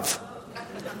drive.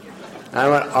 And I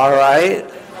went, all right.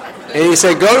 And he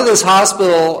said, go to this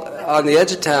hospital on the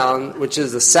edge of town, which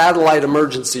is the satellite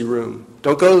emergency room.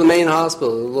 Don't go to the main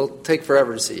hospital. It will take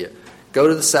forever to see you. Go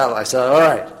to the satellite. I said, all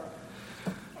right.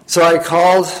 So I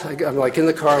called. I'm like in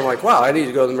the car. I'm like, wow, I need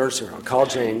to go to the emergency room. I called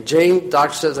Jane. Jane,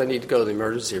 doctor says I need to go to the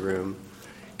emergency room.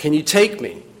 Can you take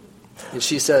me? And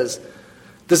she says,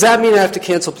 does that mean I have to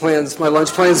cancel my lunch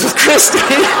plans with Christy?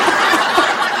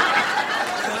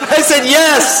 I I said,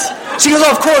 yes. She goes,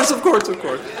 oh, of course.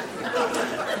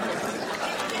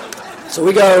 So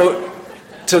we go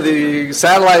to the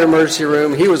satellite emergency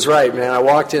room. He was right, man. I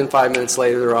walked in 5 minutes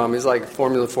later. They're on. He's like a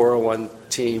Formula 401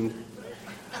 team.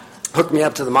 Hooked me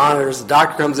up to the monitors. The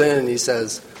doctor comes in and he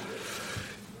says,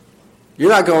 you're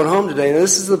not going home today. Now,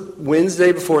 this is the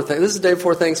Wednesday before. This is the day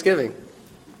before Thanksgiving.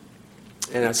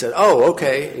 And I said, oh,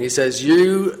 okay. And he says,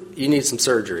 you need some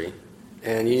surgery,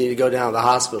 and you need to go down to the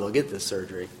hospital to get this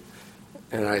surgery.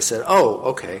 And I said,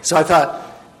 oh, okay. So I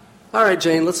thought, all right,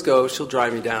 Jane, let's go. She'll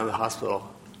drive me down to the hospital.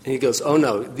 And he goes, oh,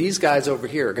 no, these guys over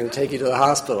here are going to take you to the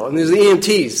hospital. And there's the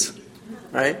EMTs,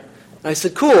 right? And I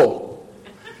said, cool.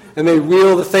 And they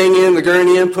wheel the thing in, the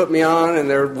gurney in, put me on, and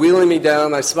they're wheeling me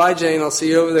down. I said, bye, Jane, I'll see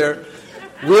you over there.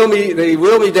 They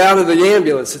wheel me down to the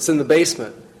ambulance. It's in the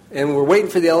basement. And we're waiting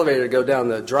for the elevator to go down.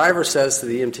 The driver says to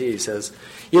the EMT, he says,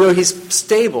 he's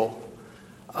stable.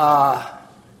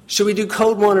 Should we do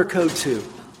code 1 or code 2?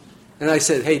 And I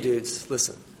said, hey, dudes,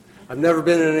 listen. I've never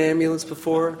been in an ambulance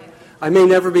before. I may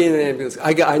never be in an ambulance.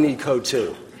 I need code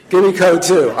 2. Give me code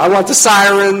 2. I want the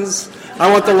sirens.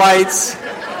 I want the lights.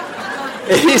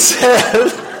 And he said,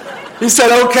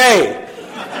 okay.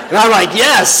 And I'm like,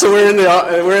 yes. So we're in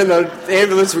the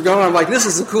ambulance. We're going. I'm like, this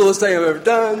is the coolest thing I've ever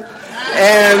done.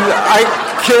 And I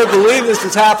can't believe this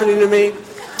is happening to me.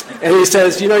 And he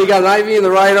says, you got an IV in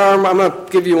the right arm. I'm going to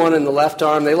give you one in the left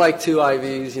arm. They like 2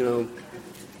 IVs,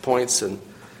 points. And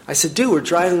I said, dude, we're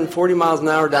driving 40 miles an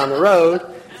hour down the road.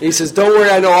 And he says, don't worry,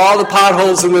 I know all the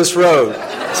potholes in this road.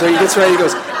 So he gets ready. He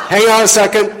goes, hang on a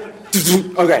second.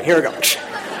 Okay, here we go.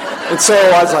 And so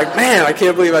I was like, man, I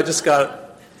can't believe I just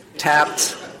got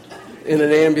tapped in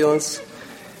an ambulance.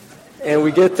 And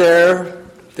we get there.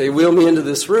 They wheel me into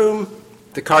this room.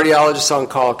 The cardiologist on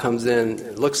call comes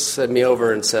in, looks at me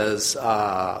over and says,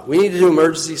 we need to do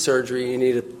emergency surgery.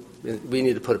 We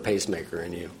need to put a pacemaker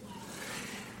in you.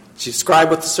 She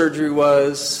described what the surgery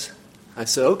was. I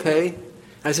said, okay.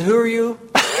 I said, who are you?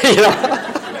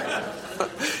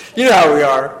 You know how we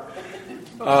are.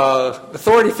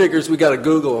 Authority figures, we got to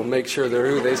Google and make sure they're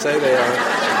who they say they are.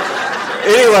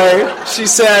 Anyway, she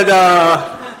said,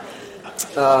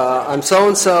 I'm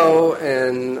so-and-so,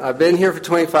 and I've been here for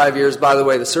 25 years. By the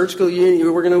way, the surgical unit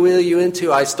you were going to wheel you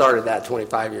into, I started that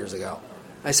 25 years ago.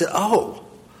 I said, oh,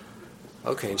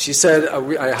 okay. And she said,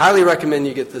 I highly recommend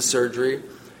you get this surgery.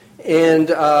 And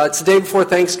it's the day before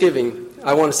Thanksgiving.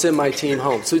 I want to send my team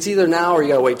home. So it's either now or you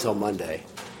got to wait till Monday.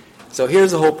 So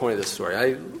here's the whole point of this story.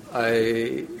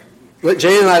 Jane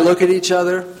and I look at each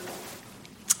other,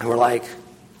 and we're like,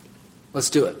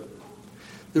 let's do it.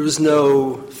 There was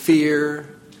no fear.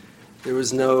 There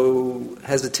was no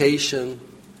hesitation.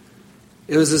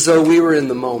 It was as though we were in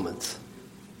the moment,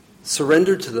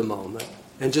 surrendered to the moment,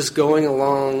 and just going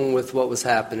along with what was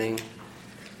happening.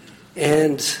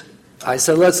 And I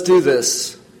said, let's do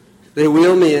this. They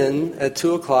wheel me in at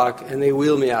 2 o'clock, and they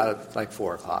wheel me out at like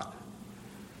 4 o'clock.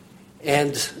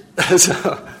 And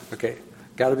so, okay,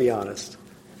 got to be honest.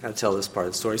 Got to tell this part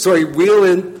of the story. So I wheel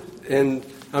in, and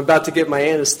I'm about to get my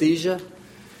anesthesia.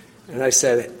 And I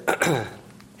said,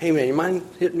 hey, man, you mind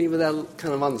hitting me with that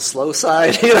kind of on the slow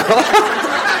side, He looked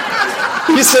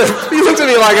at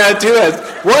me like I had 2 heads.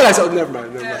 What? I said, oh, never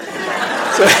mind.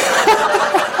 So,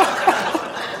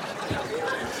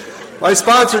 my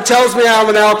sponsor tells me I'm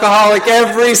an alcoholic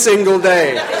every single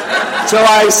day. So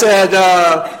I said,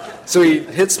 so he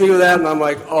hits me with that, and I'm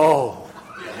like, oh,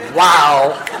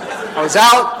 wow. I was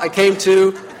out, I came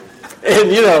to,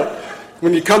 and,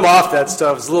 when you come off that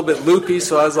stuff, it's a little bit loopy,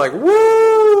 so I was like,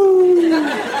 woo!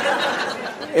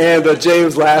 And Jay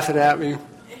was laughing at me.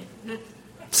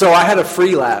 So I had a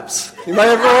free lapse. Anybody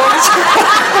ever watch?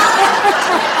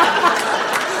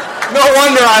 No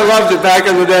wonder I loved it back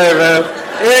in the day, man.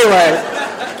 Anyway,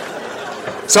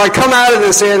 so I come out of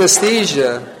this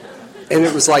anesthesia, and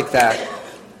it was like that.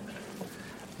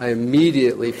 I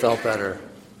immediately felt better.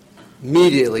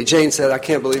 Immediately. Jane said, I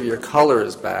can't believe your color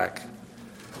is back.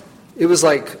 It was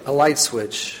like a light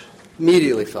switch.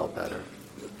 Immediately felt better.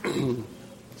 And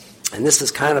this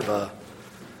is kind of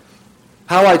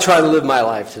how I try to live my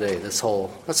life today, that's why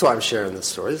I'm sharing this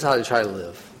story. This is how I try to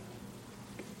live.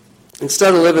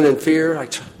 Instead of living in fear, I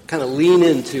kind of lean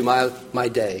into my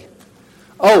day.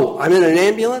 Oh, I'm in an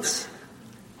ambulance?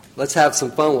 Let's have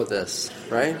some fun with this,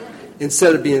 right?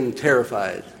 Instead of being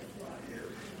terrified.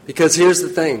 Because here's the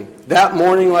thing. That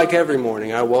morning, like every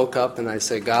morning, I woke up and I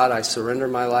said, God, I surrender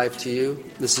my life to you.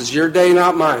 This is your day,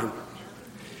 not mine.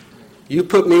 You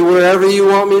put me wherever you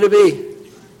want me to be.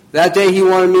 That day he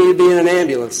wanted me to be in an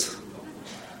ambulance.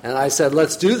 And I said,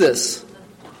 let's do this.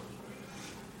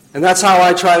 And that's how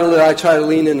I try to live. I try to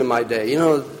lean into my day.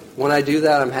 When I do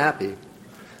that, I'm happy.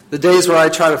 The days where I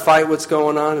try to fight what's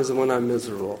going on is when I'm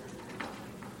miserable.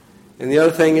 And the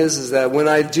other thing is that when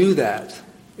I do that,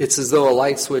 it's as though a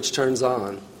light switch turns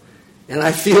on. And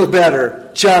I feel better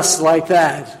just like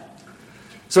that.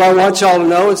 So I want y'all to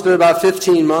know it's been about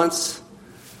 15 months.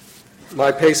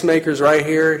 My pacemaker's right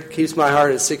here. It keeps my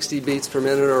heart at 60 beats per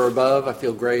minute or above. I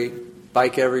feel great.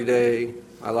 Bike every day.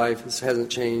 My life hasn't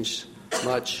changed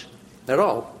much at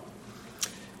all.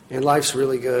 And life's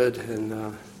really good.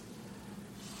 And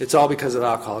it's all because of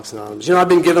Alcoholics Anonymous. You know, I've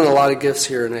been given a lot of gifts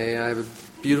here in AA. I have a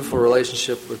beautiful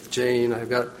relationship with Jane. I've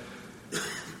got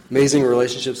amazing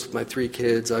relationships with my 3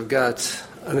 kids. I've got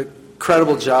an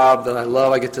incredible job that I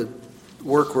love. I get to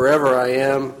work wherever I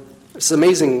am. It's an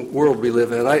amazing world we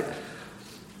live in.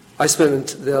 I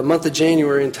spent the month of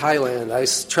January in Thailand. I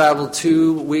traveled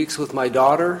 2 weeks with my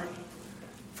daughter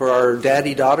for our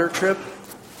daddy-daughter trip.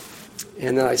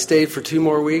 And then I stayed for 2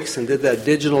 more weeks and did that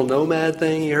digital nomad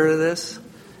thing. You heard of this?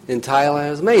 In Thailand.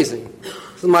 It was amazing.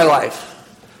 This is my life.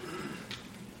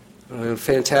 A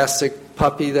fantastic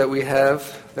puppy that we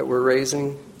have that we're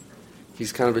raising.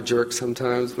 He's kind of a jerk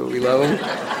sometimes, but we love him.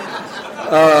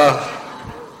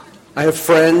 I have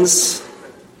friends.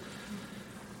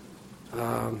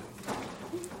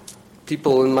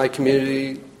 People in my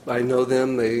community, I know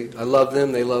them. I love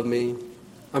them. They love me.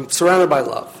 I'm surrounded by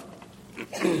love.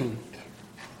 I'm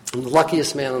the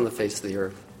luckiest man on the face of the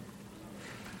earth.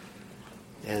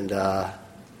 And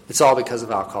it's all because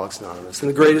of Alcoholics Anonymous. And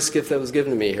the greatest gift that was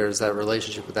given to me here is that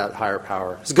relationship with that higher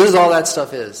power. As good as all that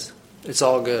stuff is, it's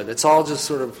all good. It's all just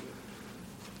sort of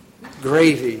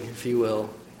gravy, if you will.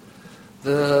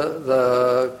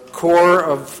 The core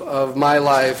of my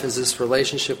life is this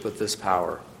relationship with this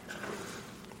power.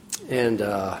 And,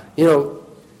 I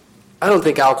don't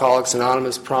think Alcoholics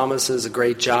Anonymous promises a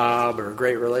great job or a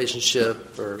great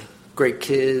relationship or great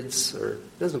kids.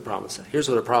 It doesn't promise that. Here's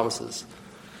what it promises.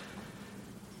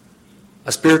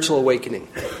 A spiritual awakening.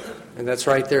 And that's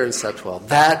right there in Step 12.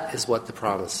 That is what the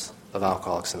promise of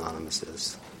Alcoholics Anonymous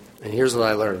is. And here's what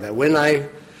I learned. That when I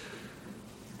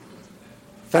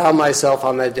found myself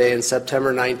on that day in September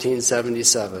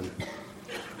 1977,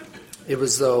 it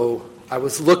was though I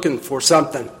was looking for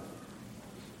something.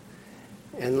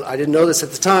 And I didn't know this at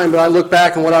the time, but I look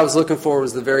back and what I was looking for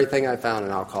was the very thing I found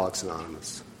in Alcoholics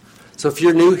Anonymous. So if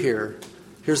you're new here,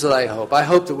 here's what I hope. I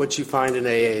hope that what you find in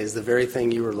AA is the very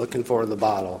thing you were looking for in the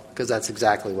bottle, because that's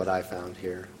exactly what I found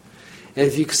here. And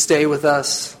if you could stay with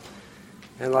us,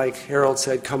 and like Harold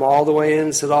said, come all the way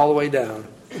in, sit all the way down,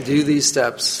 do these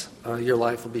steps, your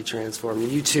life will be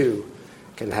transformed. You too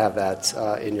can have that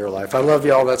in your life. I love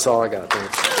you all. That's all I got.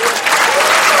 Thanks.